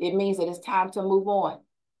time, it means that it's time to move on.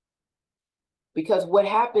 Because what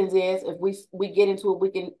happens is if we get into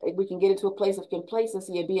it, we can get into a place of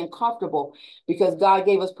complacency and being comfortable, because God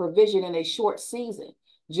gave us provision in a short season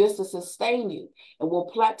just to sustain you. And we'll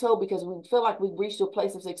plateau because we feel like we've reached a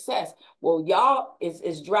place of success. Well, y'all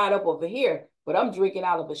is dried up over here, but I'm drinking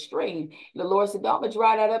out of a stream. And the Lord said, no, I'm gonna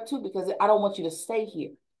dry that up too, because I don't want you to stay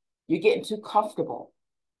here. You're getting too comfortable.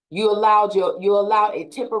 You allowed a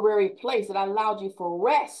temporary place that allowed you for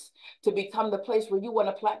rest to become the place where you want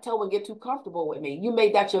to plateau and get too comfortable with me. You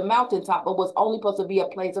made that your mountaintop, but was only supposed to be a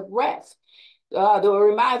place of rest. It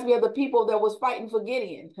reminds me of the people that was fighting for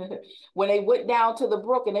Gideon when they went down to the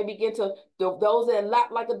brook and they began those that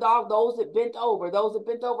lapped like a dog, those that bent over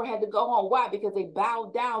had to go home. Why? Because they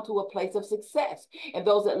bowed down to a place of success. And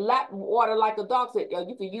those that lapped water like a dog said,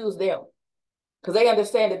 you can use them. Because they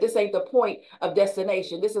understand that this ain't the point of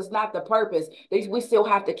destination. This is not the purpose. We still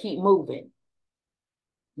have to keep moving.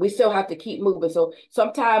 We still have to keep moving. So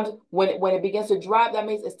sometimes when it begins to drop, that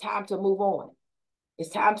means it's time to move on. It's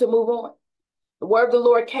time to move on. The word of the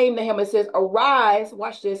Lord came to him and says, arise,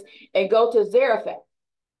 watch this, and go to Zarephath.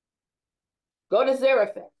 Go to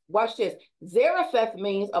Zarephath. Watch this. Zarephath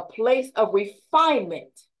means a place of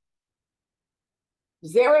refinement.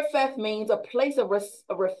 Zarephath means a place of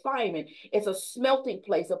refinement. It's a smelting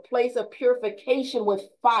place, a place of purification with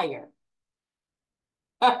fire.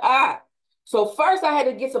 So first I had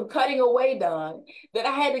to get some cutting away done. Then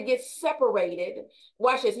I had to get separated.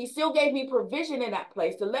 Watch this. He still gave me provision in that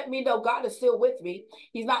place to let me know God is still with me.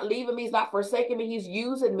 He's not leaving me. He's not forsaking me. He's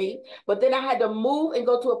using me. But then I had to move and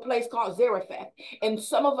go to a place called Zarephath. And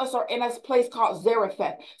some of us are in a place called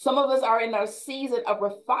Zarephath. Some of us are in a season of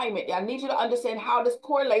refinement. I need you to understand how this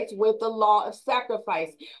correlates with the law of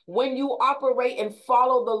sacrifice. When you operate and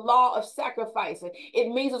follow the law of sacrifice, it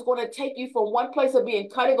means it's going to take you from one place of being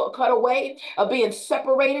cut away, of being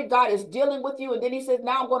separated. God is dealing with you. And then he says,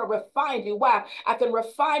 now I'm going to refine you. Why? I can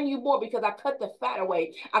refine you more because I cut the fat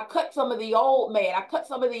away. I cut some of the old man. I cut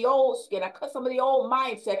some of the old skin. I cut some of the old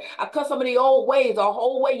mindset. I cut some of the old ways, the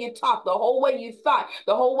whole way you talk, the whole way you thought,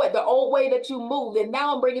 the old way that you moved. And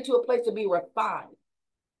now I'm bringing you to a place to be refined.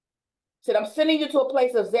 Said, I'm sending you to a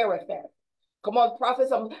place of Zarephath. Come on,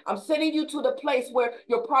 prophets. I'm sending you to the place where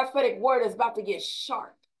your prophetic word is about to get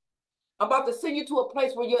sharp. I'm about to send you to a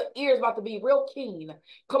place where your ear is about to be real keen.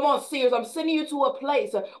 Come on, seers. I'm sending you to a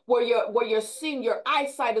place where you're seeing, your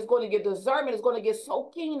eyesight is going to get, discernment is going to get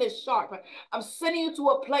so keen and sharp. I'm sending you to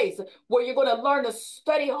a place where you're going to learn to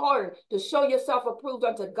study harder, to show yourself approved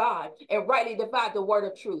unto God and rightly divide the word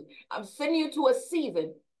of truth. I'm sending you to a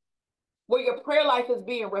season where your prayer life is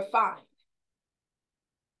being refined.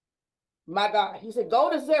 My God, he said,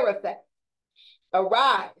 go to Zarephath,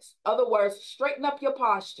 arise. Other words, straighten up your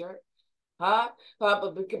posture.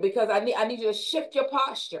 Because I need you to shift your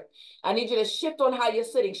posture. I need you to shift on how you're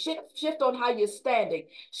sitting, shift on how you're standing,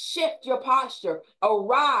 shift your posture,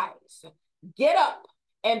 arise, get up,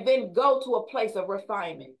 and then go to a place of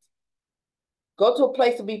refinement. Go to a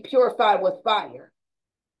place to be purified with fire.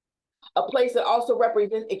 A place that also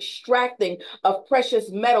represents extracting of precious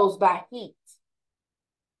metals by heat.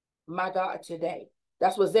 My God, today.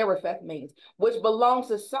 That's what Zarephath means, which belongs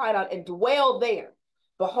to Sidon, and dwell there.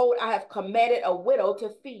 Behold, I have commanded a widow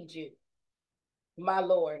to feed you. My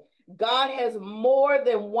Lord, God has more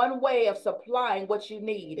than one way of supplying what you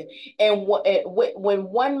need. And when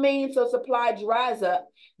one means of supply dries up,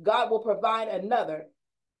 God will provide another.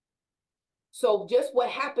 So just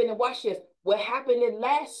what happened, and watch this, what happened in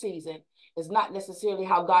last season is not necessarily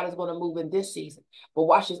how God is going to move in this season. But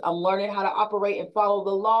watch this. I'm learning how to operate and follow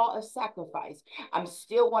the law of sacrifice. I'm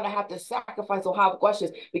still going to have to sacrifice on how, watch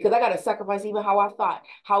this, because I got to sacrifice even how I thought.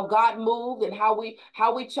 How God moved and how we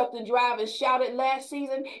chucked and drive and shouted last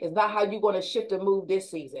season is not how you're going to shift and move this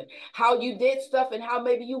season. How you did stuff and how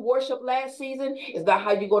maybe you worshiped last season is not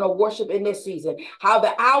how you're going to worship in this season. How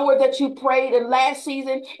the hour that you prayed in last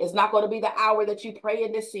season is not going to be the hour that you pray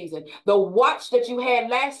in this season. The watch that you had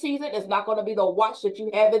last season is not going to be the watch that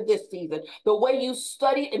you have in this season. The way you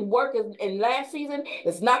studied and worked in last season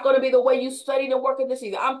is not going to be the way you studied and work in this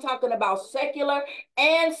season. I'm talking about secular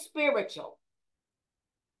and spiritual.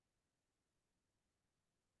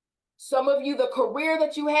 Some of you, the career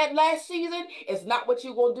that you had last season is not what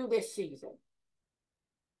you're going to do this season.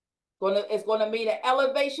 It's going to mean an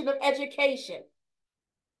elevation of education.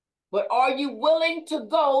 But are you willing to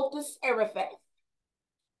go to Zarephath?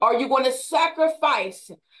 Are you going to sacrifice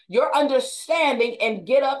your understanding and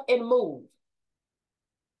get up and move?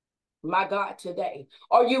 My God, today.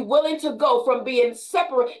 Are you willing to go from being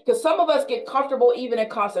separate? Because some of us get comfortable even in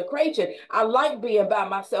consecration. I like being by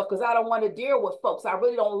myself because I don't want to deal with folks. I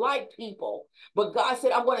really don't like people. But God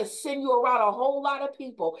said, I'm going to send you around a whole lot of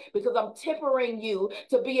people because I'm tempering you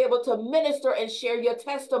to be able to minister and share your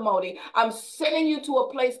testimony. I'm sending you to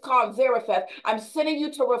a place called Zarephath. I'm sending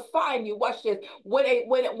you to refine you. Watch this. When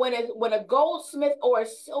a goldsmith or a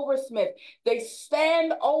silversmith, they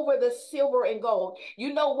stand over the silver and gold.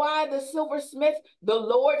 You know why the silversmith, the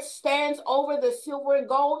Lord stands over the silver and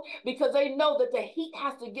gold? Because they know that the heat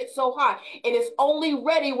has to get so hot. And it's only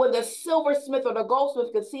ready when the silversmith or the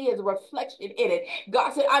goldsmith can see his reflection in it.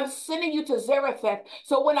 God said, I'm sending you to Zarephath.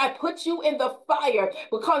 So when I put you in the fire,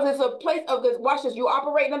 because it's a place of this, watch this, you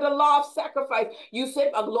operate under the law of sacrifice. You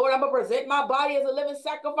said, Lord, I'm going to present my body as a living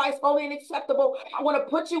sacrifice, holy and acceptable. I want to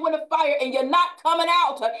put you in the fire and you're not coming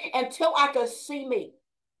out until I can see me.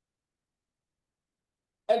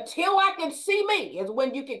 Until I can see me is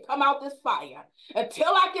when you can come out this fire. Until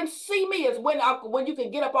I can see me is when you can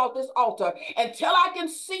get up off this altar. Until I can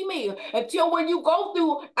see me, until when you go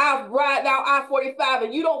through I-45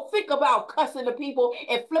 and you don't think about cussing the people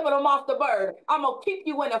and flipping them off the bird, I'm going to keep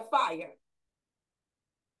you in a fire.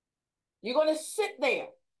 You're going to sit there.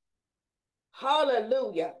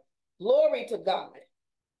 Hallelujah. Glory to God.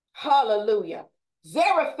 Hallelujah.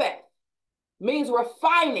 Zarephath means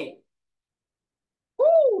refining.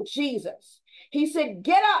 Woo, Jesus. He said,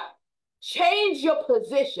 get up, change your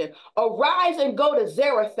position, arise and go to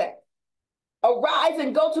Zarephath. Arise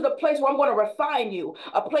and go to the place where I'm going to refine you,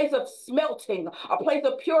 a place of smelting, a place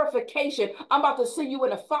of purification. I'm about to send you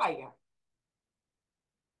in a fire.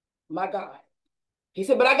 My God. He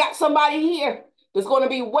said, but I got somebody here that's going to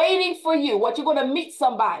be waiting for you. What you're going to meet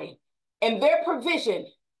somebody, and their provision,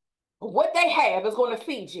 what they have is going to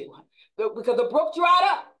feed you. Because the brook dried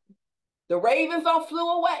up. The ravens all flew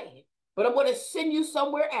away. But I'm going to send you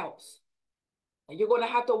somewhere else. And you're going to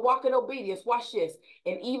have to walk in obedience. Watch this.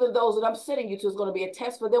 And even those that I'm sending you to is going to be a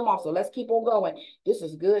test for them also. Let's keep on going. This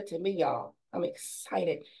is good to me, y'all. I'm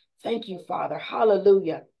excited. Thank you, Father.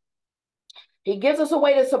 Hallelujah. He gives us a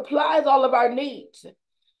way that supplies all of our needs.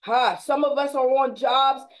 Some of us are on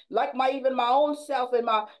jobs like even my own self and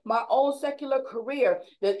my own secular career,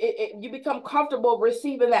 that you become comfortable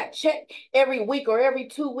receiving that check every week or every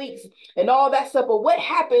 2 weeks and all that stuff. But what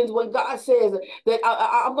happens when God says that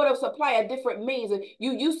I'm going to supply a different means, and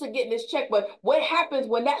you used to getting this check, but what happens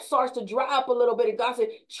when that starts to dry up a little bit and God said,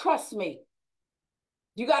 trust me.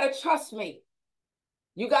 You got to trust me.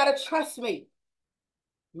 You got to trust me.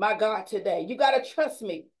 My God, today, you got to trust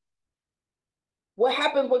me. What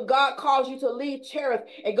happens when God calls you to leave Cherith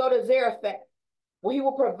and go to Zarephath? Well, he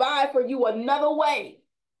will provide for you another way.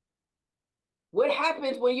 What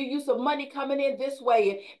happens when you use some money coming in this way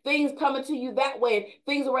and things coming to you that way and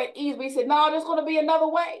things are at ease? But he said, no, there's going to be another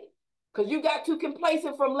way because you got too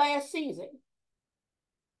complacent from last season.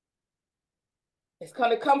 It's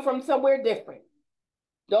going to come from somewhere different.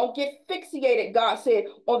 Don't get fixated, God said,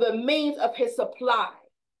 on the means of his supply.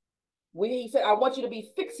 He said, I want you to be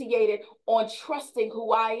fixated on trusting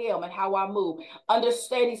who I am and how I move.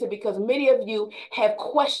 Understand, he said, because many of you have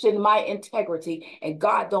questioned my integrity, and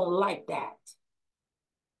God don't like that.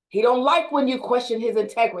 He don't like when you question his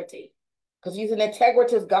integrity, because he's an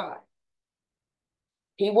integritous God.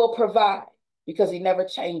 He will provide because he never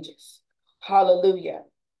changes. Hallelujah.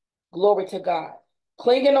 Glory to God.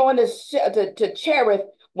 Clinging on to Cherith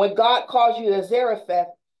when God calls you to Zarephath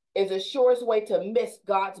is the surest way to miss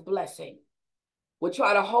God's blessing. We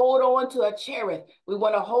try to hold on to a Cherith. We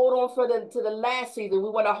want to hold on to the last season. We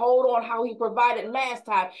want to hold on how he provided last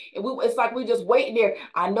time. And it's like we just waiting there.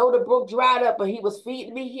 I know the brook dried up, but he was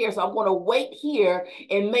feeding me here. So I'm going to wait here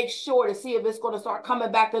and make sure to see if it's going to start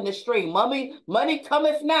coming back in the stream. Money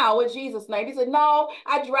cometh now in Jesus' name. He said, no,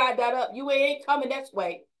 I dried that up. You ain't coming this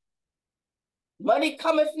way. Money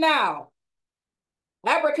cometh now.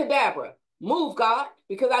 Abracadabra. Move, God,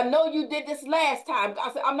 because I know you did this last time.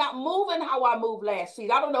 God said, I'm not moving how I moved last season.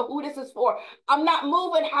 I don't know who this is for. I'm not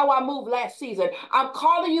moving how I moved last season. I'm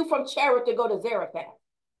calling you from Cherith to go to Zarephath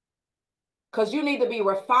because you need to be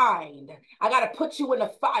refined. I got to put you in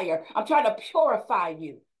the fire. I'm trying to purify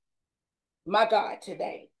you. My God,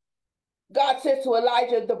 today. God says to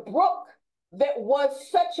Elijah, the brook that was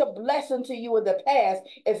such a blessing to you in the past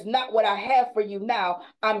is not what I have for you now.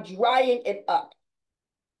 I'm drying it up.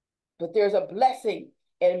 But there's a blessing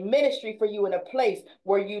and ministry for you in a place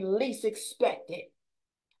where you least expect it.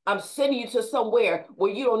 I'm sending you to somewhere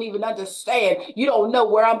where you don't even understand. You don't know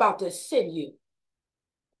where I'm about to send you.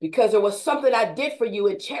 Because there was something I did for you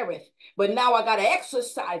in Cherith, but now I got to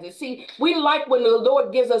exercise it. See, we like when the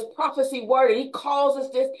Lord gives us prophecy word and he calls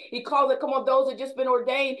us this. He calls it, come on, those that just been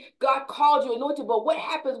ordained. God called you anointed. But what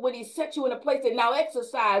happens when he set you in a place and now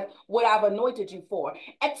exercise what I've anointed you for?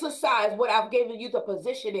 Exercise what I've given you the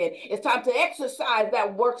position in. It's time to exercise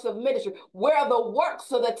that works of ministry. Where are the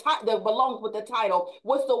works of that belongs with the title?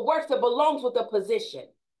 What's the works that belongs with the position?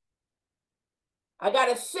 I got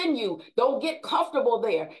to send you. Don't get comfortable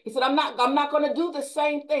there. He said, I'm not going to do the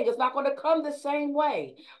same thing. It's not going to come the same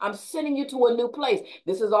way. I'm sending you to a new place.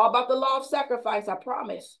 This is all about the law of sacrifice, I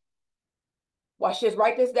promise. Watch this.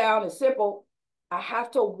 Write this down. It's simple. I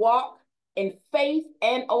have to walk in faith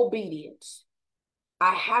and obedience.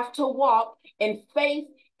 I have to walk in faith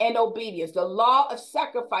and obedience. The law of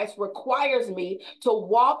sacrifice requires me to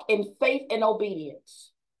walk in faith and obedience.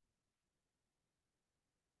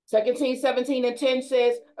 2 Kings 17 and 10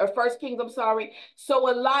 says, or 1 Kings, I'm sorry. So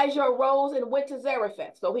Elijah arose and went to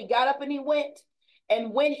Zarephath. So he got up and he went.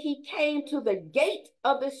 And when he came to the gate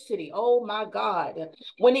of the city, oh my God,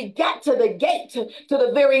 when he got to the gate, to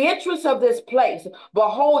the very entrance of this place,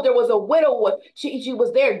 behold, there was a widow. She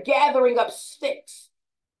was there gathering up sticks.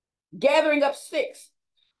 Gathering up sticks.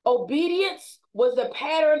 Obedience was the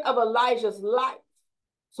pattern of Elijah's life.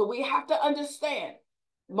 So we have to understand.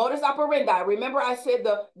 Modus operandi. Remember I said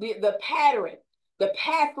the pattern, the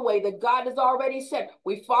pathway that God has already set.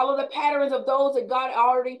 We follow the patterns of those that God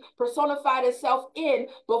already personified itself in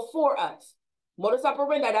before us. Modus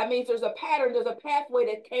operandi, that means there's a pattern, there's a pathway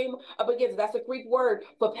that came up against it. That's a Greek word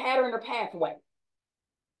for pattern or pathway.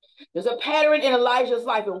 There's a pattern in Elijah's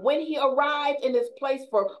life. And when he arrived in this place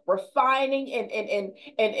for refining and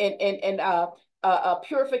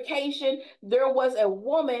purification, there was a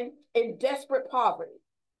woman in desperate poverty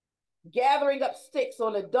gathering up sticks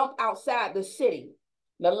on a dump outside the city.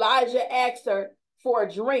 And Elijah asked her for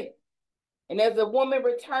a drink. And as the woman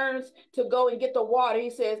returns to go and get the water, he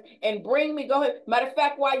says, and bring me, go ahead. Matter of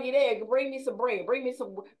fact, while you're there, bring me some bread. Bring me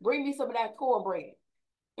some of that cornbread.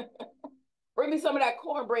 Bring me some of that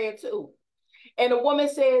cornbread too. And the woman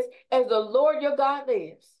says, as the Lord your God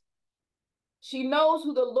lives. She knows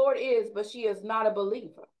who the Lord is, but she is not a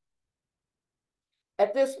believer.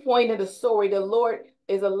 At this point in the story, the Lord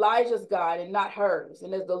is Elijah's God and not hers.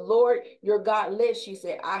 And as the Lord your God lives, she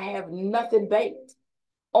said, I have nothing baked.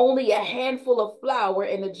 Only a handful of flour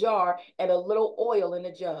in a jar and a little oil in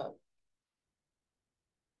a jug.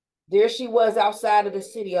 There she was outside of the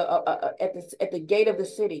city, at the gate of the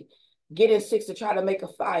city, getting sticks to try to make a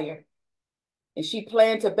fire. And she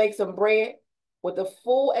planned to bake some bread with the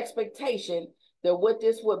full expectation that what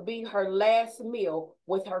this would be her last meal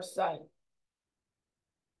with her son.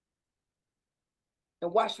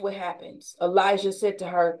 And watch what happens. Elijah said to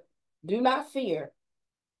her, do not fear.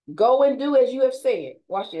 Go and do as you have said.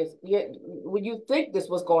 Watch this. When you think this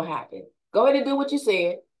was going to happen, go ahead and do what you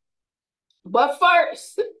said. But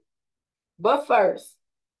first,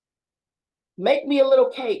 make me a little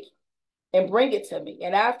cake and bring it to me.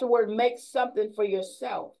 And afterward, make something for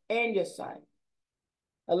yourself and your son.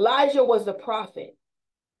 Elijah was the prophet.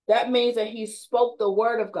 That means that he spoke the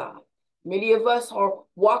word of God. Many of us are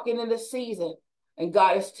walking in the season, and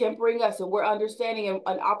God is tempering us, and we're understanding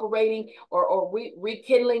and operating or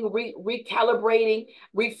rekindling, recalibrating,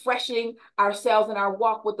 refreshing ourselves in our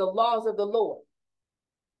walk with the laws of the Lord.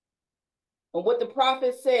 And what the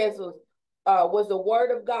prophet says was the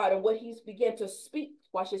word of God, and what he began to speak.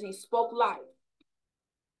 Watch this, he spoke life.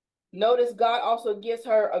 Notice God also gives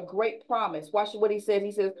her a great promise. Watch what he says.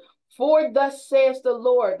 He says, for thus says the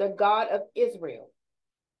Lord, the God of Israel,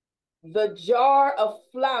 the jar of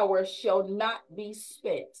flour shall not be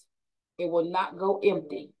spent. It will not go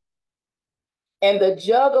empty. And the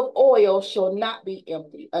jug of oil shall not be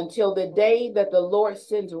empty until the day that the Lord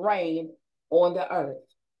sends rain on the earth.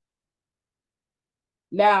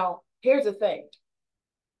 Now, here's the thing.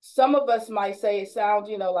 Some of us might say it sounds,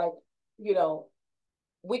 like,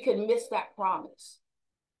 we can miss that promise.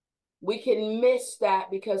 We can miss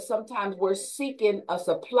that because sometimes we're seeking a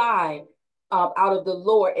supply out of the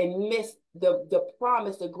Lord and miss the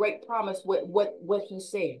promise, the great promise, what he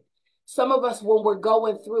said. Some of us, when we're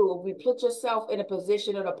going through, if we put yourself in a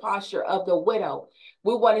position or a posture of the widow,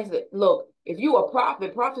 we want to say, look, if you a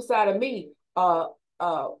prophet, prophesy to me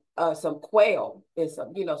some quail and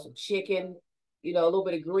some chicken, a little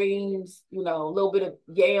bit of greens, a little bit of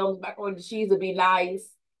yams, macaroni and cheese would be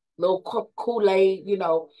nice, a little Kool-Aid,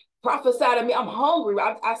 prophesy to me. I'm hungry.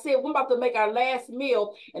 I said, we're about to make our last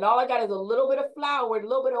meal, and all I got is a little bit of flour and a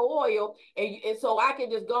little bit of oil, and so I can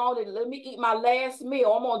just go on and let me eat my last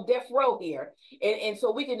meal. I'm on death row here, and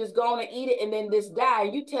so we can just go on and eat it and then just die.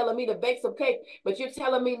 And you telling me to bake some cake, but you're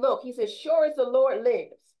telling me, look, he says, sure as the Lord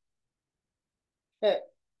lives,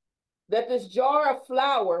 that this jar of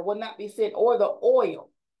flour will not be sent, or the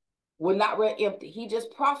oil will not run empty. He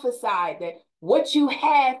just prophesied that what you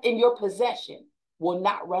have in your possession will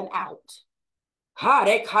not run out.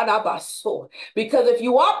 Because if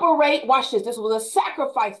you operate, watch this was a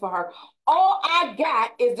sacrifice for her. All I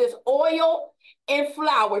got is this oil and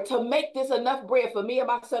flour to make this enough bread for me and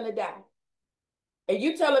my son to die. And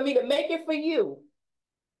you telling me to make it for you.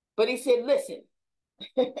 But he said, listen,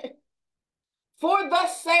 for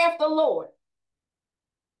thus saith the Lord,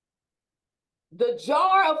 the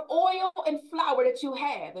jar of oil and flour that you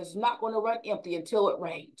have is not going to run empty until it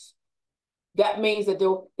rains. That means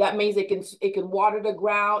it can water the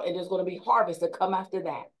ground, and there's going to be harvest to come after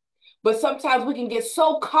that. But sometimes we can get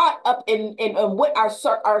so caught up in what our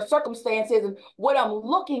circumstances and what I'm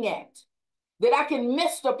looking at that I can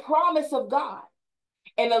miss the promise of God.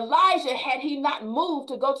 And Elijah, had he not moved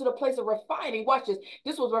to go to the place of refining, watch this,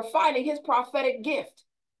 this was refining his prophetic gift.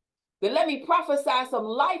 Then let me prophesy some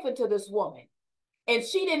life into this woman. And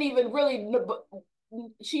she didn't even really,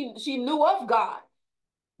 she knew of God.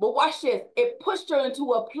 But watch this, it pushed her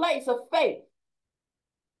into a place of faith.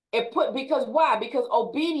 Because why? Because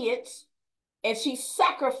obedience, and she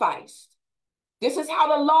sacrificed. This is how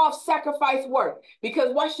the law of sacrifice worked.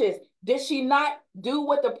 Because watch this, did she not do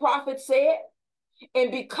what the prophet said?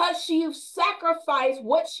 And because she sacrificed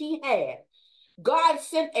what she had, God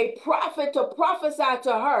sent a prophet to prophesy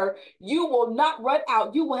to her, you will not run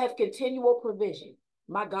out. You will have continual provision.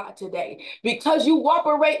 My God, today, because you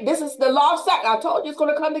operate, this is the law of sacrifice. I told you it's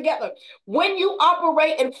going to come together. When you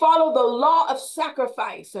operate and follow the law of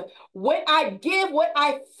sacrifice, when I give what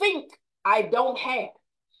I think I don't have,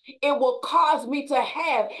 it will cause me to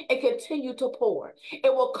have and continue to pour.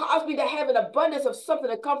 It will cause me to have an abundance of something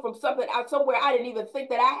to come from something out somewhere I didn't even think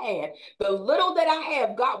that I had. The little that I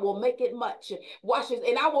have, God will make it much. Watch this,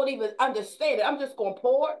 and I won't even understand it. I'm just going to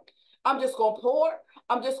pour. I'm just going to pour.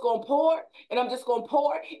 I'm just going to pour, and I'm just going to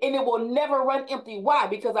pour, and it will never run empty. Why?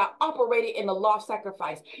 Because I operated in the law of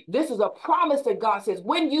sacrifice. This is a promise that God says,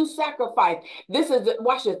 when you sacrifice, this is,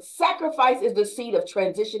 watch it, sacrifice is the seed of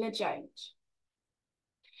transition and change.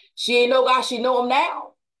 She ain't know God, she know him now.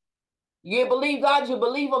 You ain't believe God, you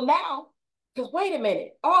believe him now. Because wait a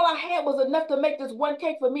minute, all I had was enough to make this one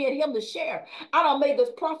cake for me and him to share. I done made this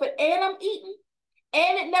profit and I'm eating,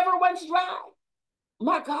 and it never runs dry.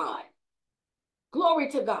 My God. Glory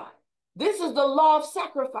to God. This is the law of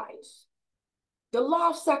sacrifice. The law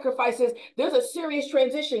of sacrifice is there's a serious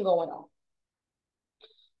transition going on.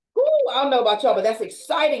 Ooh, I don't know about y'all, but that's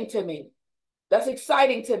exciting to me. That's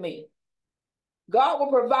exciting to me. God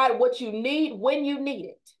will provide what you need when you need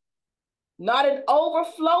it. Not an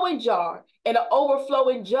overflowing jar and an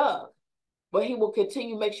overflowing jug, but he will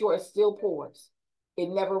continue to make sure it still pours. It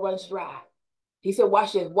never runs dry. He said,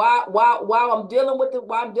 watch this. While I'm dealing with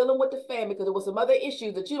the family, because there was some other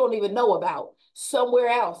issues that you don't even know about somewhere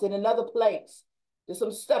else in another place. There's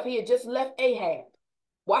some stuff he had just left Ahab.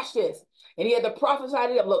 Watch this. And he had to prophesy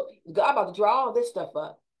to them, look, God about to draw all this stuff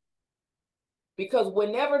up. Because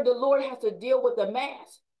whenever the Lord has to deal with the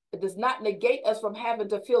mass, it does not negate us from having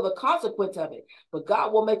to feel the consequence of it. But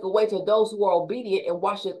God will make a way to those who are obedient and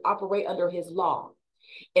watch us operate under his law.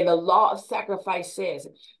 And the law of sacrifice says,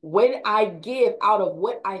 when I give out of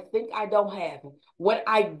what I think I don't have, when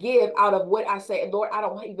I give out of what I say, Lord, I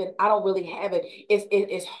don't really have it.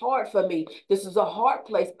 It's hard for me. This is a hard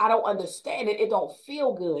place. I don't understand it. It don't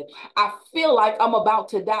feel good. I feel like I'm about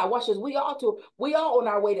to die. Watch this. We all on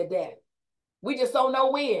our way to death. We just don't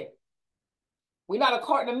know when. We're not a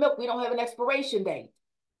carton of milk. We don't have an expiration date.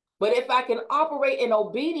 But if I can operate in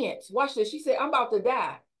obedience, watch this. She said, I'm about to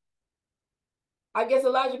die. I guess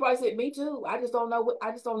Elijah probably said, me too. I just don't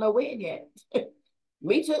know when yet.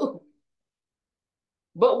 Me too.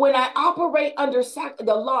 But when I operate under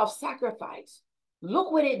the law of sacrifice,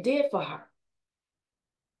 look what it did for her.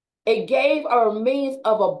 It gave her a means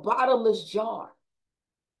of a bottomless jar.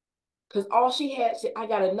 Because all she had, I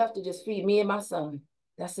got enough to just feed me and my son.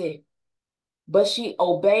 That's it. But she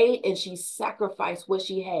obeyed and she sacrificed what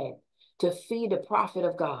she had to feed the prophet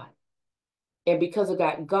of God. And because of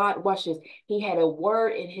God watches, he had a word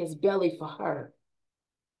in his belly for her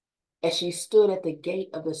as she stood at the gate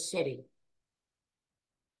of the city,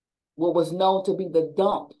 what was known to be the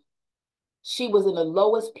dump. She was in the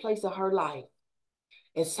lowest place of her life.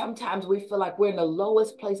 And sometimes we feel like we're in the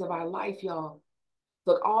lowest place of our life, y'all.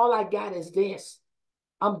 Look, all I got is this.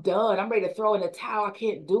 I'm done. I'm ready to throw in the towel. I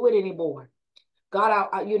can't do it anymore. God,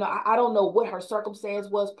 I don't know what her circumstance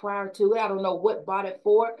was prior to it. I don't know what brought it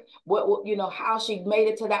forward, how she made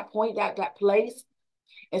it to that point, that place.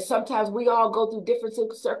 And sometimes we all go through different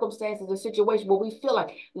circumstances and situations where we feel like,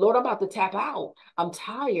 Lord, I'm about to tap out. I'm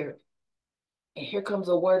tired. And here comes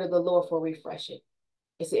a word of the Lord for refreshing.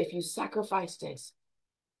 It said, if you sacrifice this,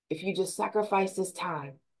 if you just sacrifice this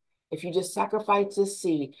time, if you just sacrifice this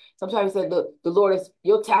seed, sometimes the Lord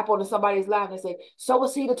you'll tap onto somebody's life and say, sow a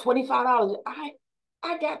seed of $25.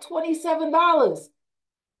 I got $27.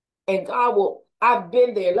 And I've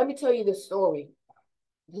been there. Let me tell you this story.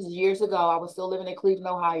 This is years ago. I was still living in Cleveland,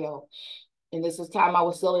 Ohio. And this is time I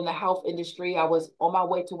was still in the health industry. I was on my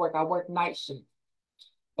way to work. I worked night shift.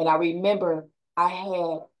 And I remember I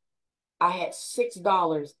had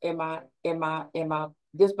 $6 in my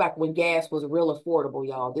this back when gas was real affordable,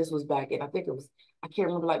 y'all. This was back in, I can't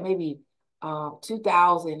remember, like maybe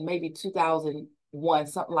 2000, maybe 2001,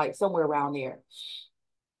 somewhere around there.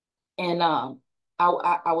 And I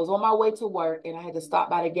was on my way to work and I had to stop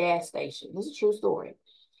by the gas station. This is a true story.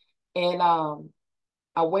 And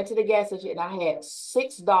I went to the gas station and I had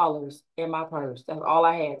 $6 in my purse. That's all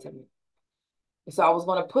I had to me. So I was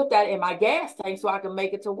going to put that in my gas tank so I could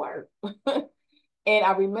make it to work. And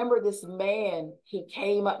I remember this man, he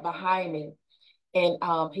came up behind me and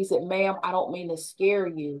he said, ma'am, I don't mean to scare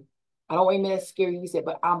you. I don't mean to scare you. He said,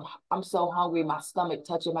 but I'm so hungry, my stomach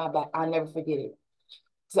touching my back. I'll never forget it.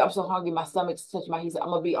 He said, I'm so hungry, my stomach's touching he said, I'm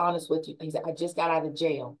going to be honest with you. He said, I just got out of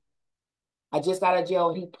jail. And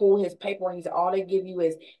he pulled his paper and he said, all they give you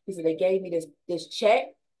is, he said, they gave me this check.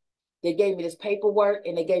 They gave me this paperwork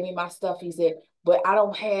and they gave me my stuff. He said, but I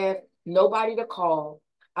don't have nobody to call.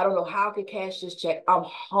 I don't know how I could cash this check. I'm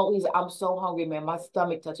hungry. I'm so hungry, man. My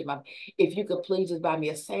stomach touching my. If you could please just buy me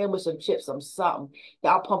a sandwich, some chips, some something.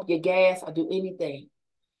 I'll pump your gas. I'll do anything.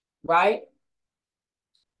 Right?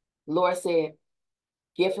 Lord said,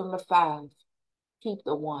 give him the 5. Keep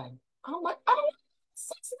the 1. I'm like, I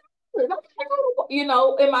don't $6. You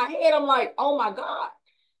know, in my head, I'm like, oh my God.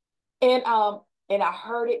 And I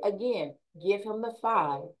heard it again. Give him the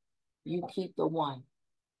 5. You keep the 1.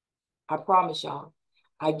 I promise y'all.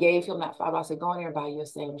 I gave him that 5. I said, go in there and buy your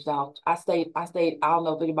sandwich. Now, I stayed, I don't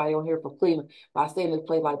know if anybody on here from Cleveland, but I stayed in this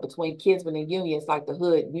place like between Kinsman and Union. It's like the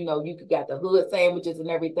hood, you know, you got the hood sandwiches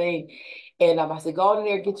and everything. And I said, go in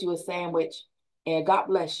there, get you a sandwich, and God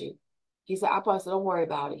bless you. He said, I said, don't worry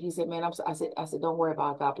about it. He said, man, I said, don't worry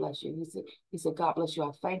about it. God bless you. He said, God bless you.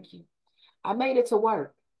 I thank you. I made it to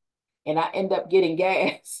work, and I end up getting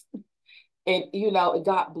gas. And, you know,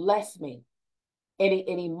 God blessed me. And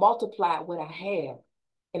he multiplied what I had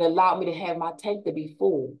and allowed me to have my tank to be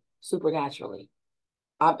full supernaturally.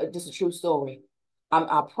 This is a true story.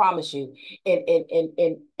 I promise you.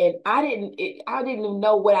 And I didn't even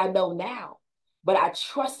know what I know now, but I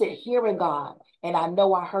trusted hearing God, and I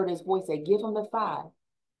know I heard his voice say, give him the 5.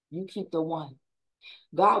 You keep the 1.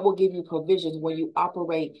 God will give you provisions when you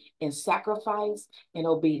operate in sacrifice and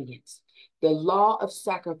obedience. The law of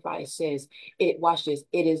sacrifice says, watch this,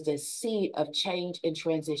 it is the seed of change and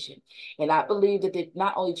transition. And I believe that it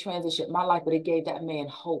not only transitioned my life, but it gave that man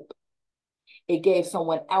hope. It gave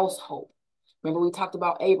someone else hope. Remember, we talked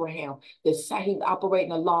about Abraham. He operated in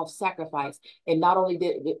the law of sacrifice. And not only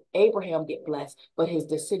did Abraham get blessed, but his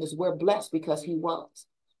descendants were blessed because he was.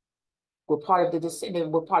 We're part of the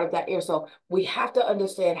descendant. We're part of that heir. So we have to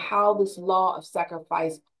understand how this law of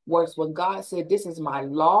sacrifice works. When God said, this is my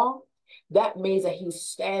law, that means that he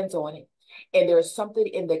stands on it. And there's something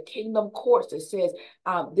in the kingdom courts that says,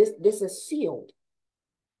 this is sealed.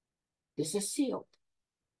 This is sealed.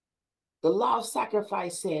 The law of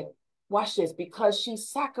sacrifice said, watch this, because she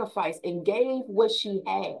sacrificed and gave what she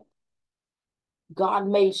had, God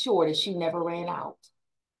made sure that she never ran out.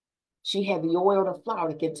 She had the oil and the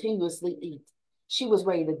flour to continuously eat. She was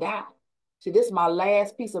ready to die. See, this is my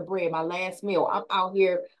last piece of bread, my last meal. I'm out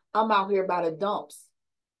here by the dumps,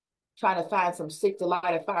 trying to find some stick to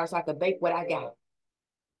light a fire so I could bake what I got.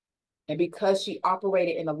 And because she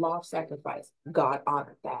operated in the law of sacrifice, God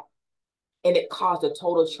honored that. And it caused a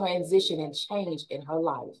total transition and change in her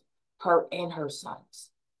life, her and her sons.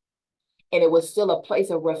 And it was still a place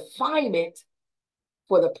of refinement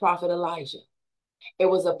for the prophet Elijah. It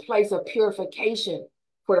was a place of purification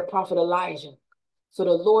for the prophet Elijah. So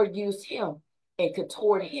the Lord used him and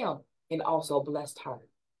contoured him and also blessed her.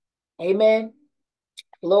 Amen.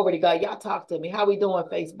 Glory to God. Y'all talk to me. How we doing,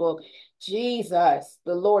 Facebook? Jesus,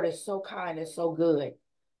 the Lord is so kind and so good.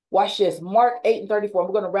 Watch this. Mark 8:34. We're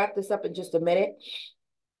going to wrap this up in just a minute.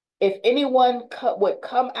 If anyone would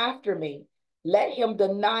come after me, let him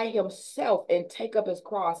deny himself and take up his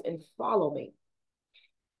cross and follow me.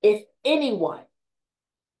 If anyone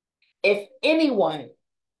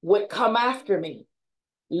would come after me,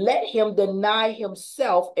 let him deny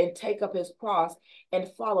himself and take up his cross and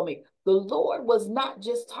follow me. The Lord was not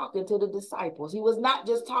just talking to the disciples. He was not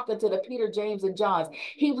just talking to the Peter, James, and Johns.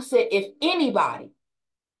 He said, if anybody,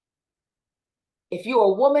 if you're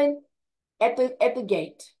a woman at the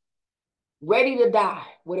gate, ready to die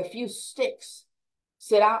with a few sticks,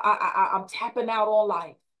 said, I'm tapping out on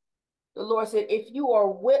life. The Lord said, if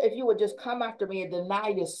you would just come after me and deny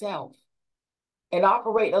yourself and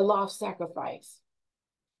operate a law of sacrifice,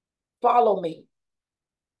 follow me,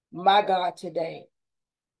 my God, today.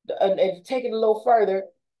 And take it a little further,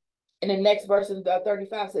 in the next verse in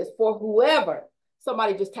 35 says, for whoever,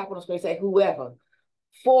 somebody just tap on the screen and say, whoever,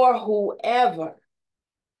 for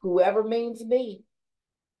whoever means me,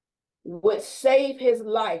 would save his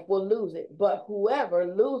life will lose it. But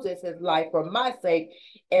whoever loses his life for my sake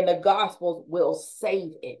and the gospel will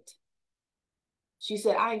save it. She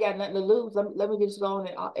said, I ain't got nothing to lose. Let me just go on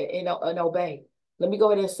and obey. Let me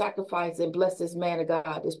go ahead and sacrifice and bless this man of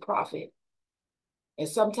God, this prophet. And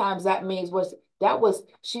sometimes that means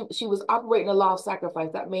she was operating the law of sacrifice.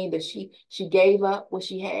 That means that she gave up what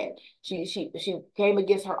she had. She came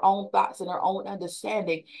against her own thoughts and her own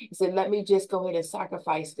understanding and said, let me just go ahead and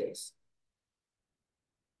sacrifice this.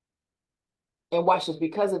 And watch this,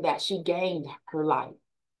 because of that, she gained her life.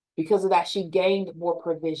 Because of that, she gained more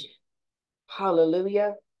provision.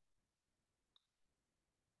 Hallelujah.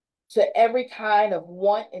 To every kind of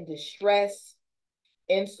want and distress,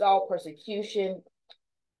 insult, persecution,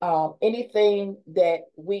 anything that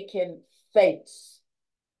we can face,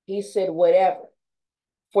 he said, whatever,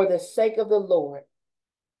 for the sake of the Lord,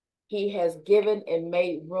 He has given and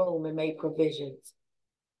made room and made provisions.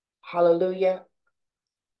 Hallelujah.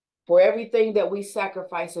 For everything that we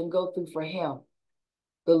sacrifice and go through for him,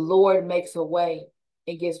 the Lord makes a way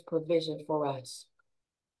and gives provision for us.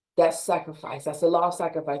 That's sacrifice. That's a law of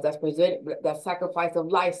sacrifice. That's sacrifice of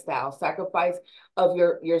lifestyle, sacrifice of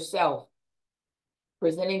yourself,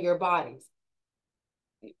 presenting your bodies,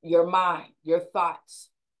 your mind, your thoughts,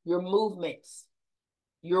 your movements,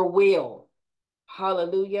 your will.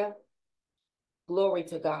 Hallelujah. Glory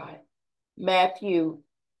to God. Matthew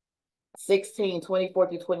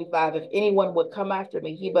 16:24-25. If anyone would come after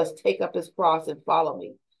me, he must take up his cross and follow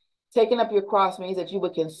me. Taking up your cross means that you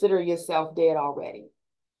would consider yourself dead already.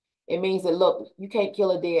 It means that, look, you can't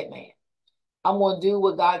kill a dead man. I'm going to do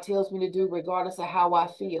what God tells me to do regardless of how I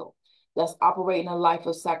feel. That's operating a life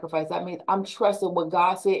of sacrifice. That means I'm trusting what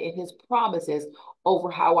God said in his promises over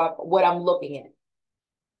what I'm looking at,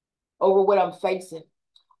 over what I'm facing,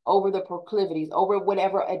 over the proclivities, over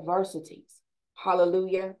whatever adversities.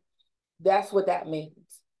 Hallelujah. That's what that means.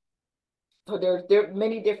 So there are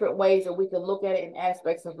many different ways that we can look at it in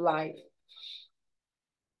aspects of life.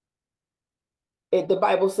 The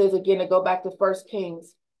Bible says again, to go back to 1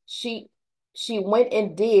 Kings, she went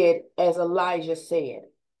and did as Elijah said.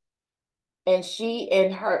 And she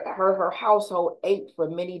and her household ate for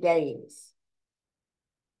many days.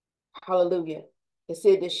 Hallelujah. It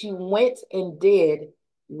said that she went and did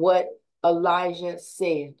what Elijah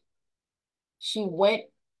said. She went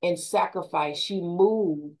and sacrificed. She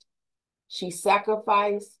moved. She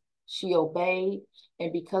sacrificed. She obeyed.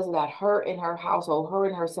 And because of that, her and her household, her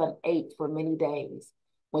and her son ate for many days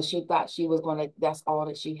when she thought she was going to, that's all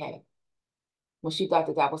that she had. When she thought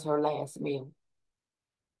that was her last meal.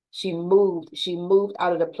 She moved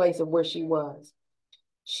out of the place of where she was.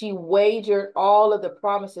 She wagered all of the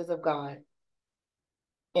promises of God.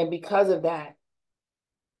 And because of that,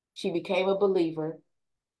 she became a believer.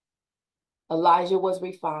 Elijah was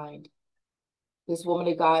refined. This woman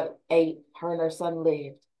of God ate, her and her son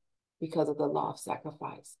lived because of the law of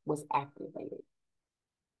sacrifice was activated.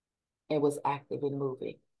 It was active and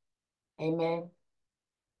moving. Amen.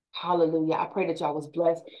 Hallelujah. I pray that y'all was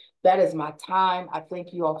blessed. That is my time. I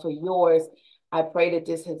thank you all for yours. I pray that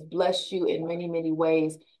this has blessed you in many, many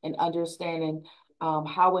ways and understanding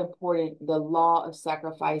how important the law of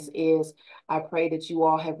sacrifice is. I pray that you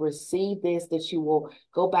all have received this, that you will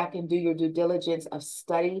go back and do your due diligence of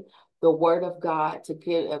study the word of God to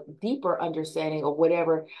get a deeper understanding of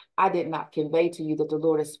whatever I did not convey to you that the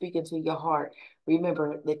Lord is speaking to your heart.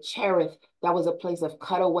 Remember that Cherith, that was a place of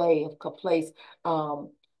cutaway, of a place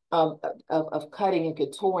of cutting and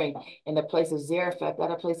contouring, in the place of Zarephath,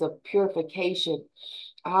 that a place of purification,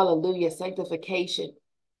 hallelujah, sanctification,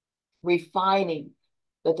 refining,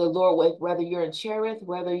 that the Lord, whether you're in Cherith,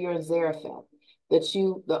 whether you're in Zarephath, that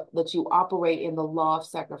you operate in the law of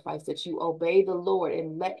sacrifice, that you obey the Lord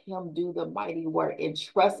and let him do the mighty work and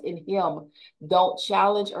trust in him. Don't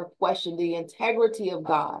challenge or question the integrity of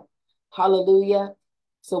God. Hallelujah.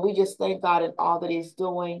 So we just thank God in all that he's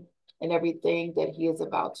doing and everything that he is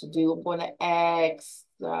about to do. I'm going to ask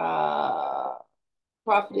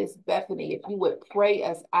Prophetess Bethany if you would pray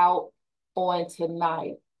us out on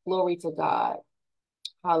tonight. Glory to God.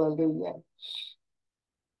 Hallelujah.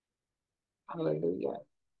 Hallelujah.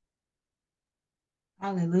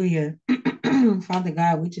 Hallelujah. Father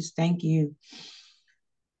God, we just thank you.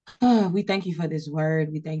 We thank you for this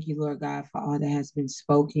word. We thank you, Lord God, for all that has been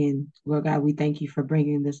spoken. Lord God, we thank you for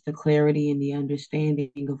bringing us the clarity and the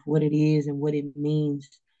understanding of what it is and what it means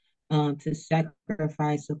to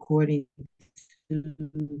sacrifice according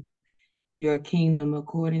to your kingdom,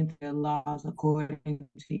 according to your laws, according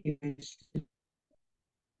to your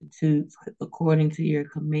institutes, according to your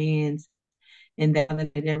commands, and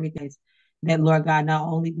that everything that, Lord God, not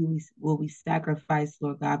only will we sacrifice,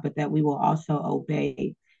 Lord God, but that we will also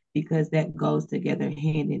obey, because that goes together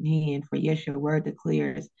hand in hand. For yes, your word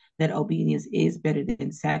declares that obedience is better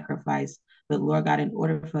than sacrifice. But Lord God, in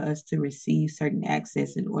order for us to receive certain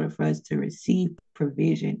access, in order for us to receive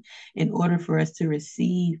provision, in order for us to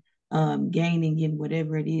receive gaining in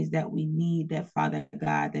whatever it is that we need, that Father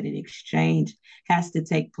God, that an exchange has to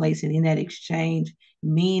take place. And in that exchange,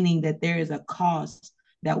 meaning that there is a cost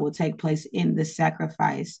that will take place in the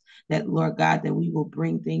sacrifice, that Lord God, that we will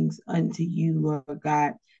bring things unto you, Lord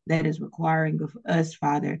God, that is requiring of us,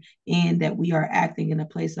 Father, and that we are acting in a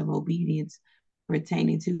place of obedience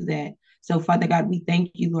pertaining to that. So Father God, we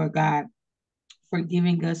thank you, Lord God, for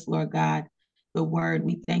giving us, Lord God, the word.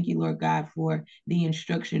 We thank you, Lord God, for the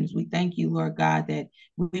instructions. We thank you, Lord God, that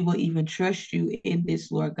we will even trust you in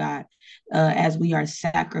this, Lord God, as we are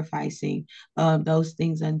sacrificing those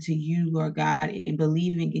things unto you, Lord God, and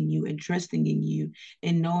believing in you and trusting in you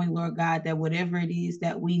and knowing, Lord God, that whatever it is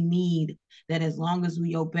that we need, that as long as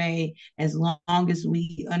we obey, as long as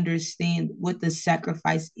we understand what the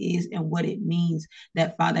sacrifice is and what it means,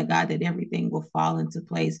 that Father God, that everything will fall into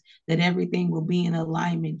place, that everything will be in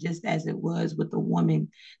alignment, just as it was with the woman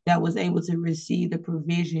that was able to receive the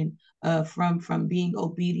provision from being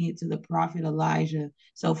obedient to the prophet Elijah.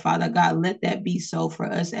 So Father God, let that be so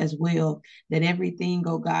for us as well, that everything,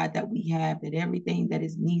 oh God, that we have, that everything that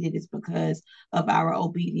is needed is because of our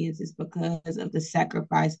obedience, is because of the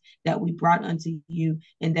sacrifice that we brought unto you,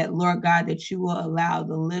 and that, Lord God, that you will allow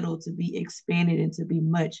the little to be expanded and to be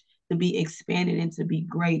much, to be expanded and to be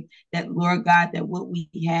great. That, Lord God, that what we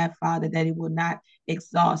have, Father, that it will not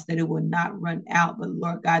exhaust, that it will not run out, but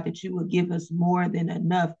Lord God, that you will give us more than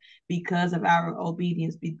enough because of our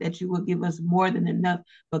obedience, that you will give us more than enough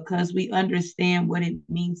because we understand what it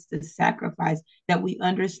means to sacrifice, that we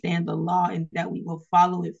understand the law, and that we will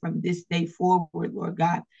follow it from this day forward, Lord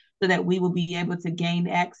God, so that we will be able to gain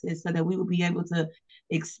access, so that we will be able to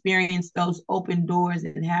experience those open doors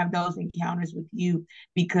and have those encounters with you,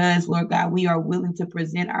 because, Lord God, we are willing to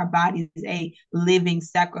present our bodies a living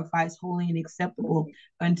sacrifice, holy and acceptable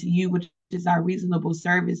unto you, which is our reasonable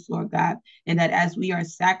service, Lord God. And that as we are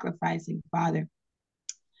sacrificing, Father,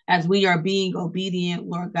 as we are being obedient,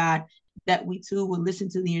 Lord God, that we too will listen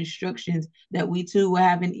to the instructions, that we too will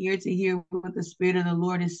have an ear to hear what the Spirit of the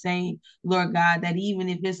Lord is saying, Lord God, that even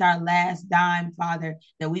if it's our last dime, Father,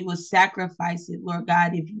 that we will sacrifice it, Lord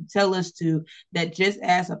God, if you tell us to, that just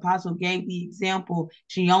as Apostle gave the example,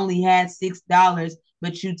 she only had $6,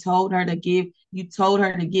 but you told her to give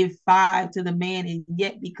 5 to the man, and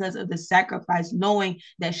yet because of the sacrifice, knowing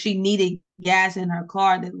that she needed gas in her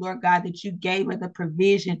car, that, Lord God, that you gave her the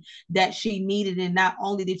provision that she needed, and not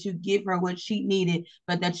only did you give her what she needed,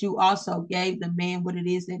 but that you also gave the man what it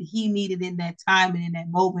is that he needed in that time and in that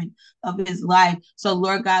moment of his life. So,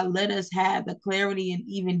 Lord God, let us have the clarity and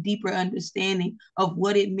even deeper understanding of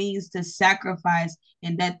what it means to sacrifice,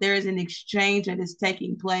 and that there is an exchange that is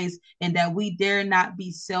taking place, and that we dare not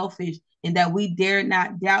be selfish, and that we dare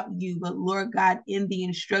not doubt you, but Lord God, in the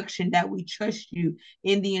instruction that we trust you,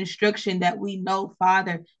 in the instruction that we know,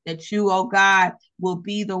 Father, that you, oh God, will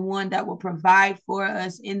be the one that will provide for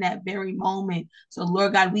us in that very moment. So,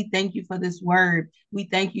 Lord God, we thank you for this word. We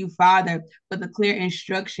thank you, Father, for the clear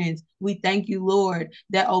instructions. We thank you, Lord,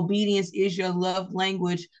 that obedience is your love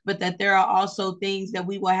language, but that there are also things that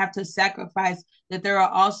we will have to sacrifice, that there are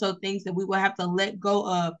also things that we will have to let go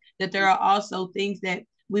of, that there are also things that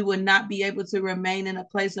we would not be able to remain in a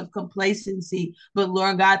place of complacency, but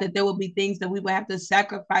Lord God, that there will be things that we will have to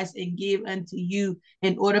sacrifice and give unto you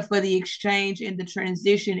in order for the exchange and the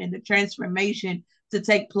transition and the transformation to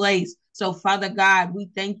take place. So, Father God, we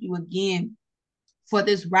thank you again for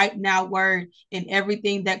this right now word and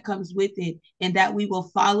everything that comes with it, and that we will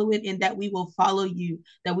follow it, and that we will follow you,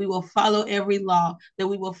 that we will follow every law, that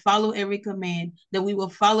we will follow every command, that we will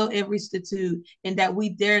follow every statute, and that we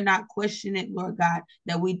dare not question it, Lord God,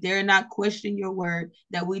 that we dare not question your word,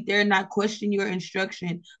 that we dare not question your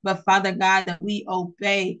instruction, but Father God, that we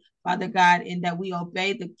obey, Father God, and that we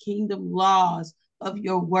obey the kingdom laws of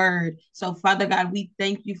your word. So, Father God, we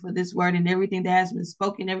thank you for this word and everything that has been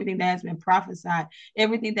spoken, everything that has been prophesied,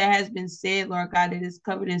 everything that has been said, Lord God, that is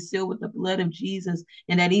covered and sealed with the blood of Jesus,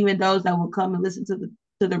 and that even those that will come and listen to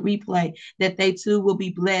the replay, that they too will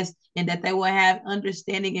be blessed, and that they will have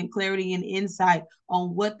understanding and clarity and insight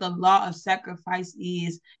on what the law of sacrifice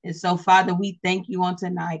is. And so, Father, we thank you on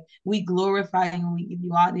tonight. We glorify you and we give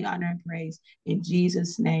you all the honor and praise. In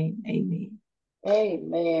Jesus' name, amen.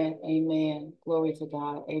 Amen. Amen. Glory to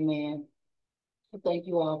God. Amen. Thank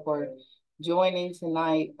you all for joining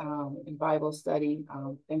tonight in Bible study,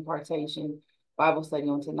 impartation, Bible study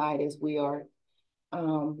on tonight, as we are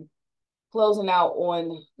closing out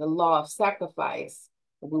on the law of sacrifice.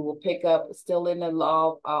 We will pick up still in the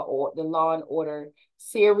law or the law and order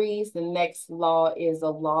series. The next law is the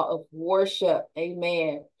law of worship.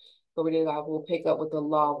 Amen. Glory to God. We'll pick up with the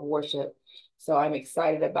law of worship. So I'm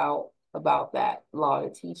excited about that law, to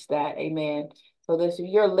teach that. Amen. So this, if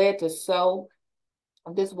you're led to sow,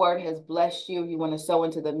 this word has blessed you, you want to sow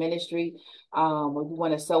into the ministry, or you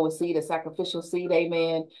want to sow a seed, a sacrificial seed,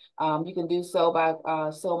 amen, you can do so by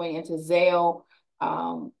sowing into Zelle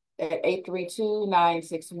at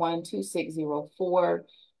 832-961-2604, or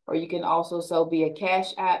you can also sow via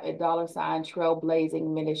Cash App at $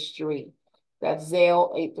 Trailblazing Ministry. That's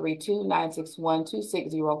Zelle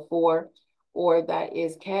 832-961-2604. or that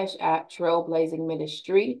is Cash App Trailblazing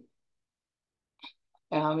Ministry.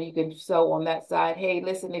 You can sow on that side. Hey,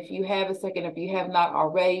 listen, if you have a second, if you have not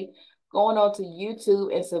already, going on to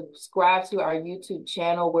YouTube and subscribe to our YouTube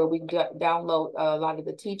channel where we download a lot of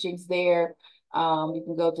the teachings there. You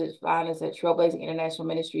can go to find us at Trailblazing International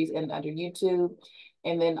Ministries and under YouTube.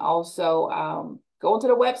 And then also go into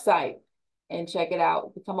the website and check it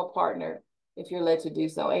out. Become a partner if you're led to do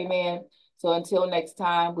so. Amen. So until next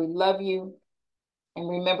time, we love you. And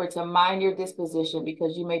remember to mind your disposition,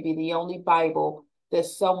 because you may be the only Bible that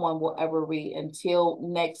someone will ever read. Until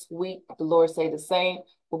next week, the Lord say the same.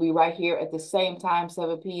 We'll be right here at the same time,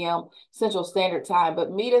 7 p.m. Central Standard Time.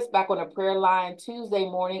 But meet us back on the prayer line Tuesday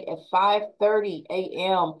morning at 5:30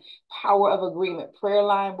 a.m. Power of Agreement prayer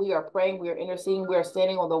line. We are praying. We are interceding. We are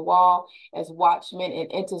standing on the wall as watchmen and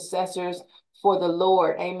intercessors for the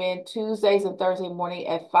Lord. Amen. Tuesdays and Thursday morning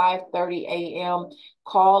at 5:30 a.m.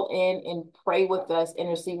 Call in and pray with us,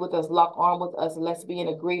 intercede with us, lock arm with us, and let's be in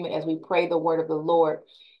agreement as we pray the word of the Lord.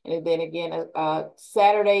 And then again,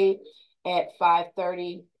 Saturday at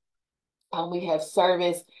 5:30, we have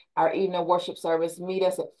service, our evening worship service. Meet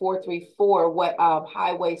us at 434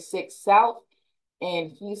 Highway 6 South in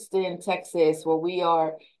Houston, Texas, where we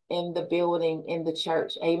are in the building, in the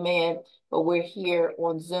church. Amen. But we're here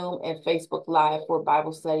on Zoom and Facebook Live for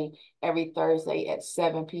Bible study every Thursday at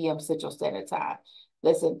 7 p.m. Central Standard Time.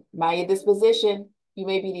 Listen, mind your disposition. You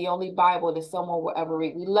may be the only Bible that someone will ever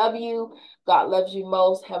read. We love you. God loves you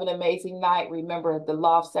most. Have an amazing night. Remember, the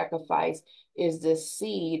law of sacrifice is the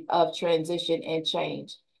seed of transition and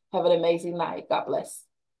change. Have an amazing night. God bless.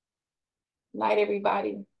 Night,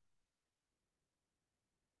 everybody.